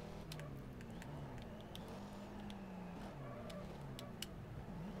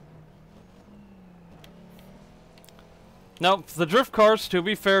 Now, the drift cars, to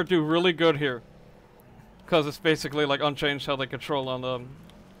be fair, do really good here. Because it's basically like unchanged how they control on the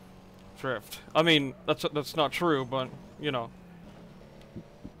drift. I mean, that's not true, but, you know.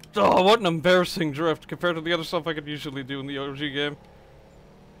 Oh, what an embarrassing drift compared to the other stuff I could usually do in the OG game.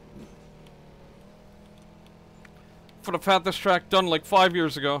 Would have had this track done like 5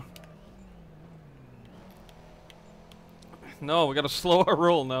 years ago. No, we gotta slow our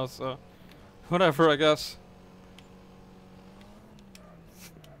roll now, so... whatever, I guess.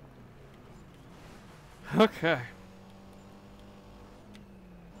 Okay.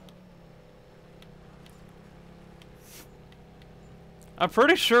 I'm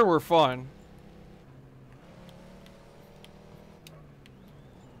pretty sure we're fine.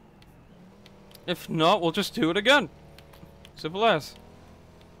 If not, we'll just do it again. Simple as.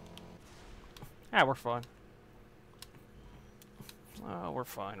 Ah, we're fine. We're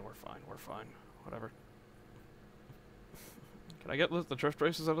fine, we're fine, we're fine. Whatever. Can I get the drift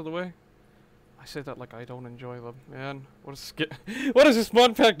races out of the way? I say that like I don't enjoy them, man. What has this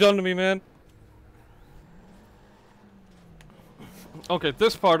mod pack done to me, man? Okay,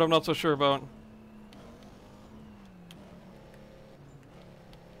 this part I'm not so sure about.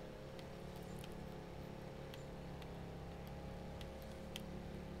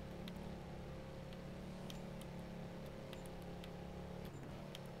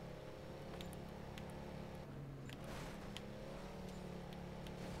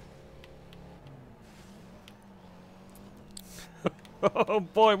 Oh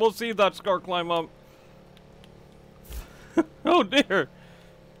boy, we'll see that scar climb up. Oh dear.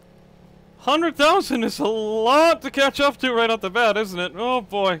 100,000 is a lot to catch up to right off the bat, isn't it? Oh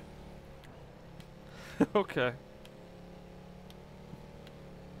boy. Okay.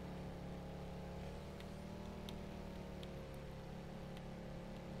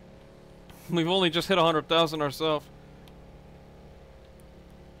 We've only just hit 100,000 ourselves.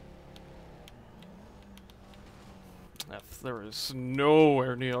 There is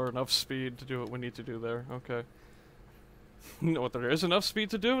nowhere near enough speed to do what we need to do there. Okay. You know what there is enough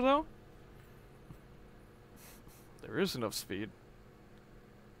speed to do, though? There is enough speed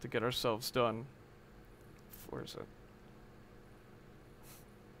to get ourselves done. Where is it?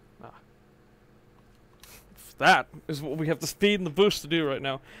 Ah. That is what we have the speed and the boost to do right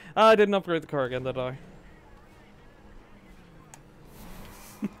now. I didn't upgrade the car again, did I?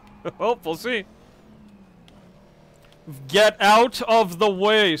 Oh, we'll see. Get out of the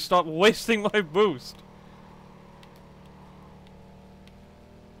way! Stop wasting my boost!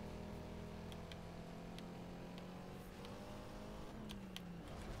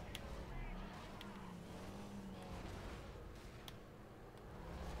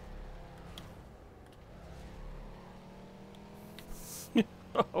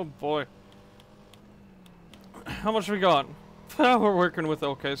 Oh boy. How much we got? We're working with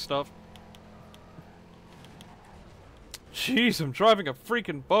okay stuff. Jeez, I'm driving a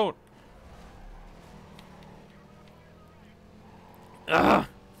freaking boat. Ah!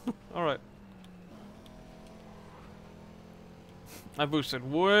 Alright. I boosted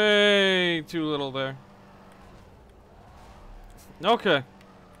way too little there. Okay.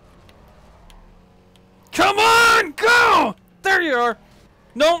 Come on! Go! There you are!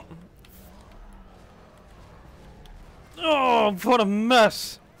 Nope! Oh, what a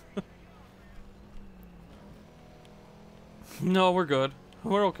mess! No, we're good.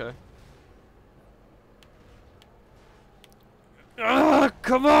 We're okay. Ah,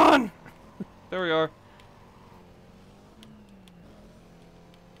 come on! There we are.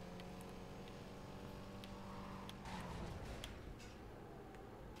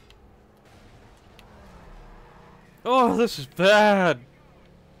 Oh, this is bad.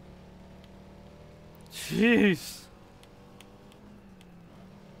 Jeez.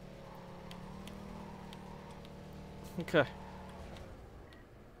 Okay.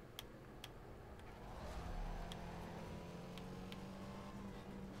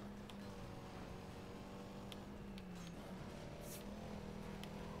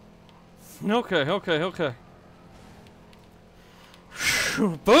 Okay.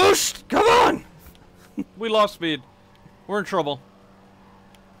 Boost! Come on! We lost speed. We're in trouble.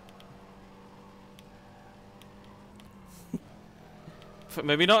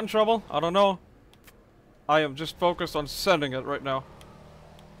 Maybe not in trouble? I don't know. I am just focused on sending it right now.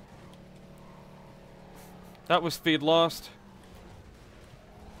 That was speed lost.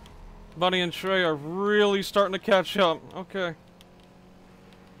 Bunny and Trey are really starting to catch up. Okay.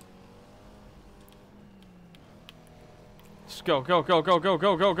 Let's go. Go.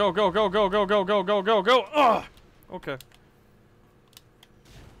 Ugh! Okay.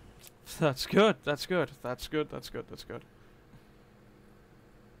 That's good. Okay.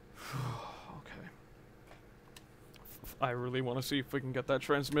 I really want to see if we can get that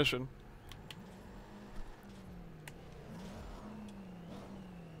transmission.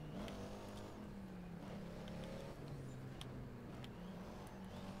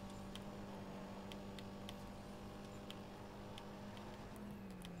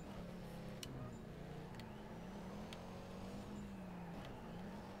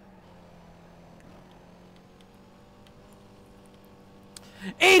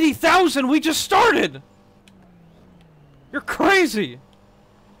 $80,000! We just started! You're crazy!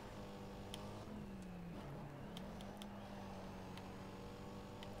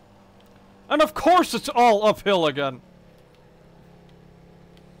 And of course it's all uphill again.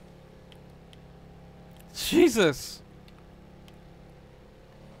 Jesus!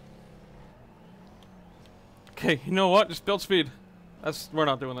 Okay, you know what? Just build speed. We're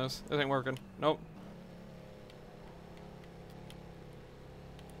not doing this. This ain't working. Nope.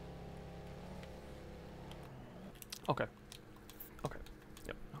 Okay.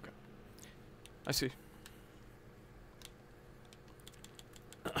 Yep, okay. I see.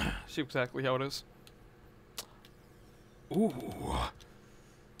 See exactly how it is. Ooh. I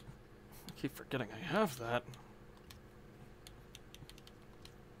keep forgetting I have that.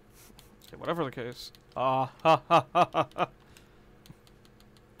 Okay, whatever the case. Ha ha ha ha.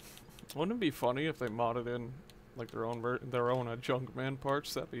 Wouldn't it be funny if they modded in like their own Junkman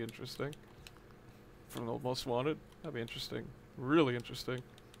parts? That'd be interesting. From the Most Wanted. That'd be interesting. Really interesting.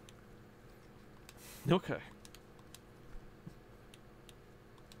 Okay.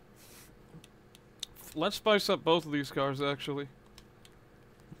 Let's spice up both of these cars, actually.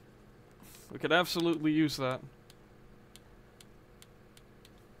 We could absolutely use that.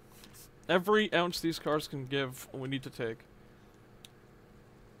 Every ounce these cars can give, we need to take.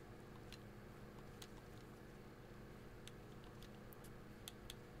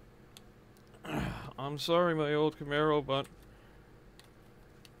 I'm sorry, my old Camaro, but...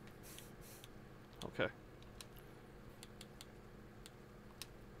 Okay.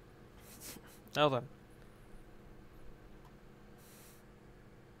 Now then.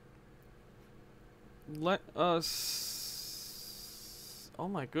 Let us... Oh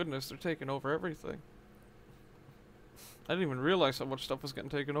my goodness, they're taking over everything. I didn't even realize how much stuff was getting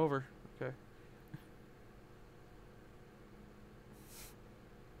taken over. Okay.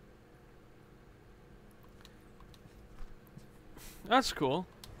 That's cool.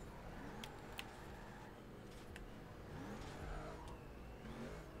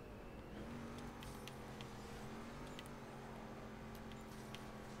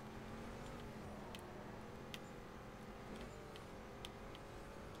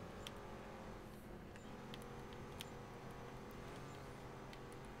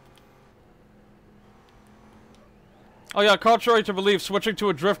 Oh yeah, contrary to belief, switching to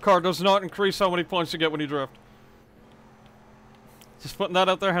a drift car does not increase how many points you get when you drift. Just putting that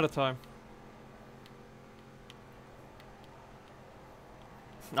out there ahead of time.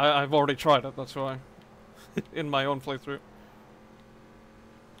 I've already tried it, that's why. In my own playthrough.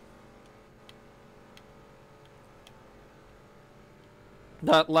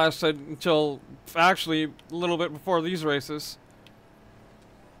 That lasted until, actually, a little bit before these races.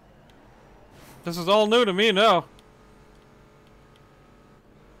 This is all new to me now.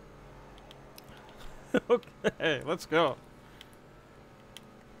 Okay, let's go.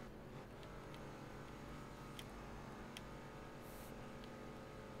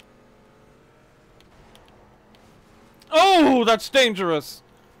 Oh, that's dangerous.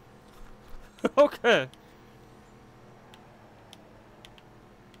 Okay.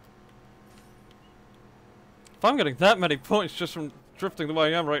 If I'm getting that many points just from drifting the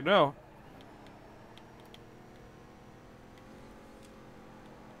way I am right now.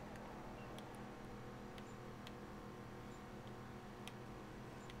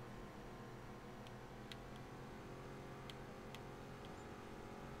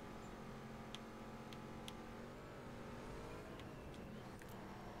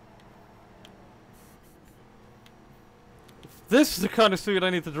 This is the kind of speed I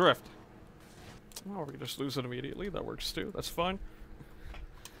need to drift. Oh, we can just lose it immediately. That works too. That's fine.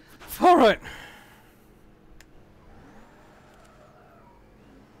 Alright.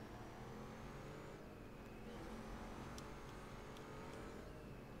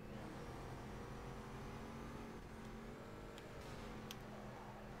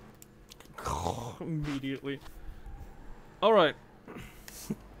 Immediately. Alright.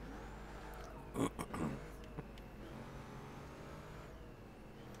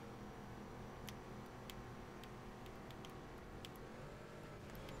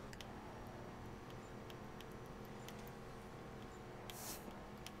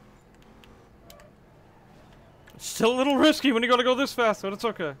 Still a little risky when you gotta go this fast, but it's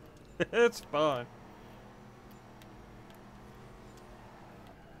okay. It's fine.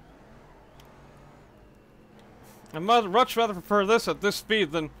 I'd much rather prefer this at this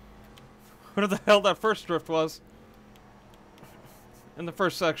speed than whatever the hell that first drift was. In the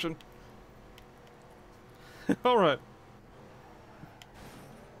first section. Alright.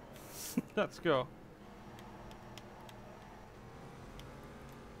 Let's go.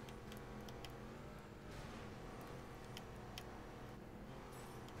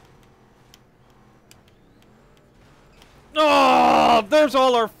 Oh, there's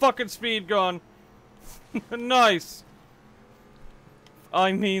all our fucking speed gone. Nice.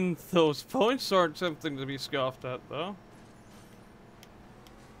 I mean, those points aren't something to be scoffed at, though.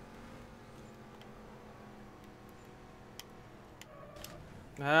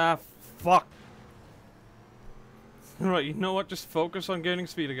 Ah, fuck. Right, you know what? Just focus on gaining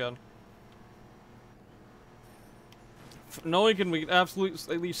speed again. Knowing we can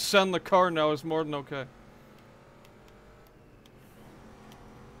absolutely at least send the car now is more than okay.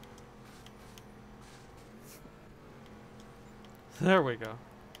 There we go.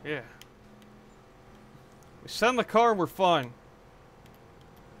 Yeah. We send the car, we're fine.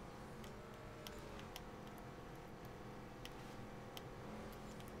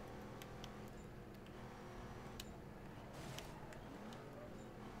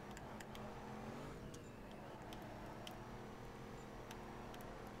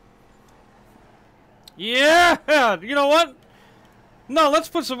 Yeah! You know what? No, let's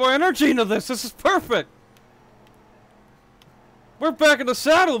put some more energy into this. This is perfect. We're back in the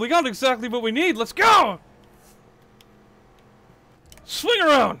saddle. We got exactly what we need. Let's go! Swing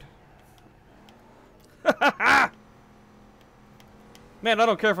around! Man, I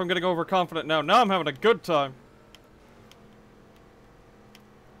don't care if I'm getting overconfident now. Now I'm having a good time.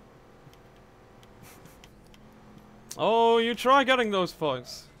 Oh, you try getting those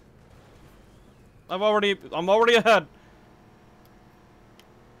points. I'm already ahead.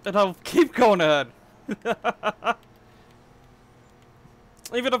 And I'll keep going ahead.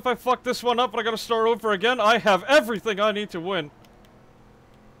 Even if I fuck this one up and I gotta start over again, I have everything I need to win.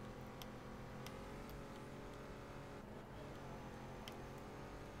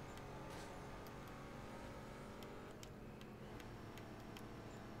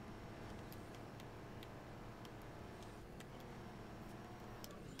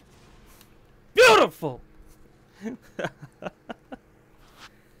 beautiful!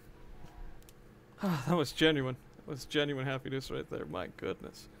 That was genuine. That was genuine happiness right there. My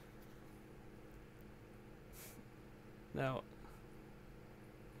goodness. Now,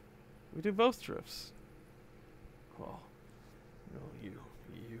 we do both drifts. Well, no, you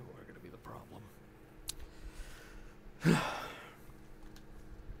are going to be the problem.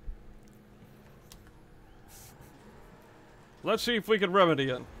 Let's see if we can remedy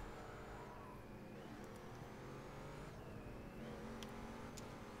it.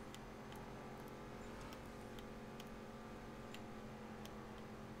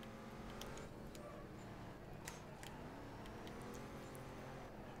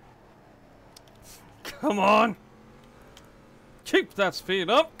 Come on! Keep that speed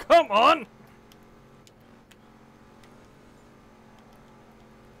up! Come on!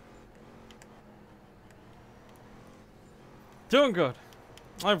 Doing good.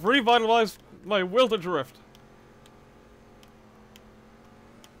 I've revitalized my will to drift.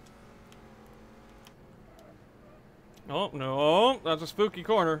 Oh, no. That's a spooky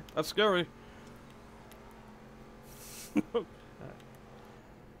corner. That's scary.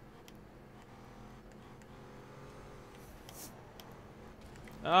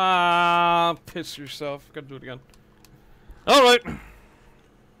 Ah, piss yourself. Gotta do it again. Alright.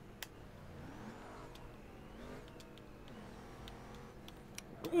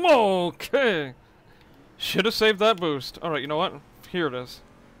 Okay. Should have saved that boost. Alright, you know what? Here it is.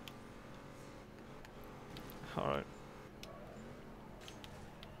 Alright.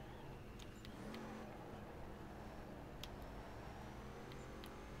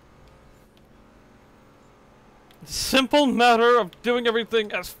 Simple matter of doing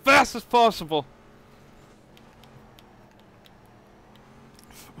everything as fast as possible.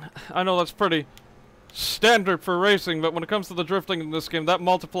 I know that's pretty standard for racing, but when it comes to the drifting in this game, that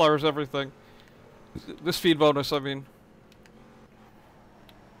multiplier is everything. The speed bonus, I mean.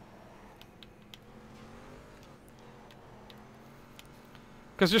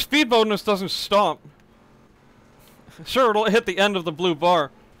 Because your speed bonus doesn't stop. Sure, it'll hit the end of the blue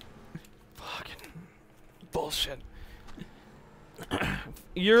bar. Bullshit.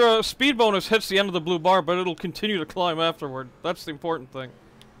 Your speed bonus hits the end of the blue bar, but it'll continue to climb afterward. That's the important thing.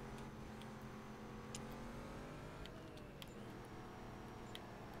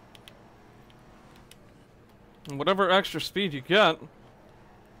 And whatever extra speed you get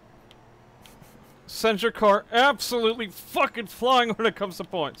sends your car absolutely fucking flying when it comes to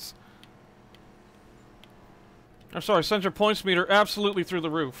points. I'm sorry, sends your points meter absolutely through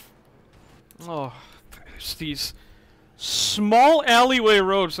the roof. Oh. These small alleyway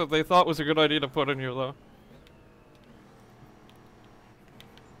roads that they thought was a good idea to put in here, though.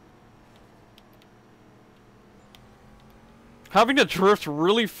 Having to drift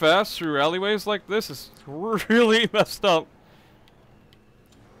really fast through alleyways like this is really messed up.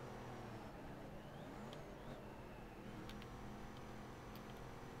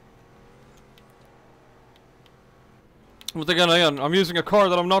 But again, I'm using a car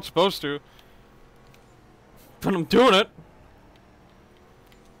that I'm not supposed to. But I'm doing it.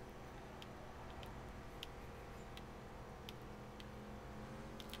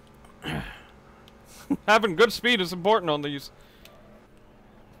 Having good speed is important on these.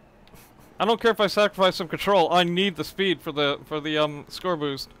 I don't care if I sacrifice some control. I need the speed for the score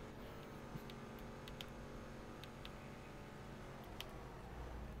boost.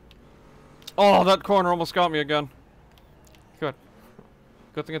 Oh, that corner almost got me again. Good.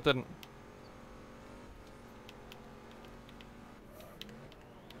 Good thing it didn't.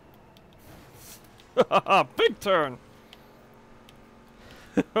 Big turn.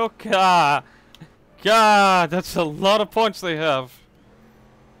 Okay. God, that's a lot of points they have.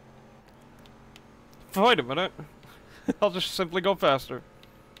 Wait a minute. I'll just simply go faster.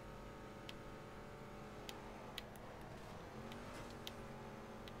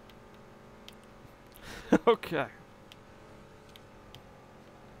 Okay.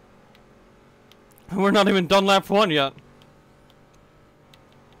 We're not even done lap 1 yet.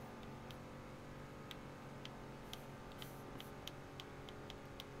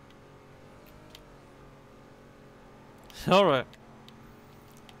 Alright.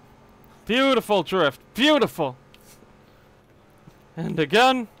 Beautiful drift. Beautiful. And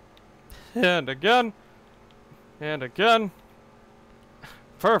again. And again. And again.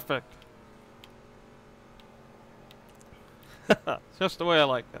 Perfect. Just the way I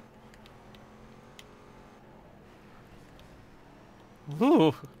like it.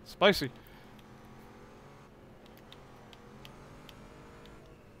 Ooh, spicy.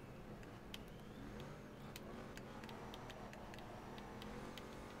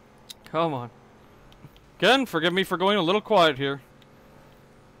 Come on. Again, forgive me for going a little quiet here.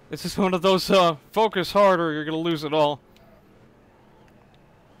 This is one of those, focus hard or you're gonna lose it all.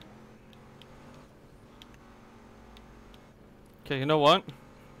 Okay, you know what?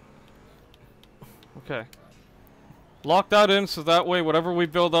 Okay. Lock that in so that way whatever we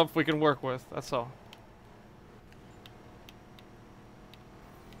build up we can work with. That's all.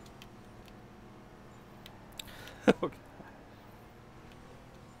 Okay.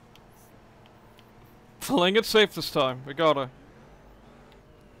 Playing it safe this time. We gotta.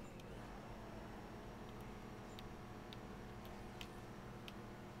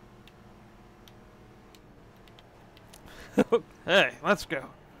 Hey, let's go.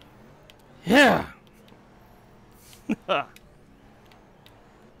 Yeah. Okay.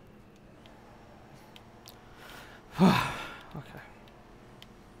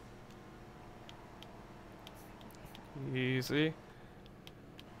 Easy.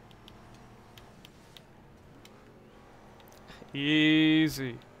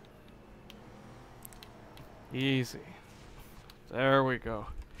 Easy. Easy. There we go.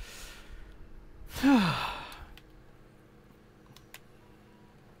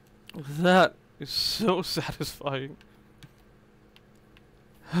 That is so satisfying.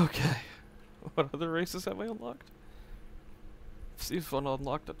 Okay. What other races have I unlocked? Steve's fun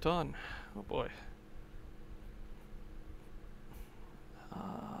unlocked a ton. Oh boy.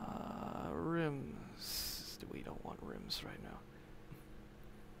 Rims. We don't want rims right now.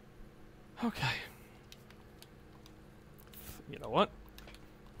 Okay. You know what?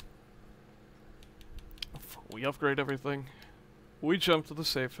 We upgrade everything. We jump to the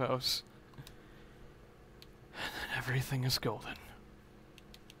safe house. And then everything is golden.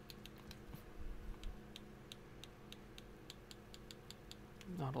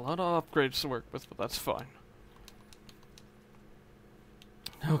 Not a lot of upgrades to work with, but that's fine.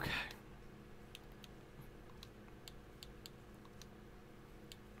 Okay.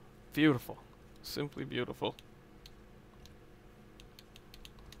 Beautiful. Simply beautiful.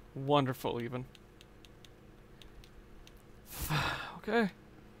 Wonderful, even. Okay.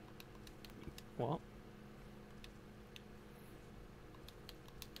 Well.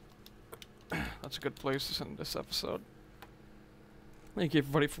 That's a good place to end this episode. Thank you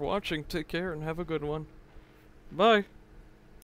everybody for watching. Take care and have a good one. Bye.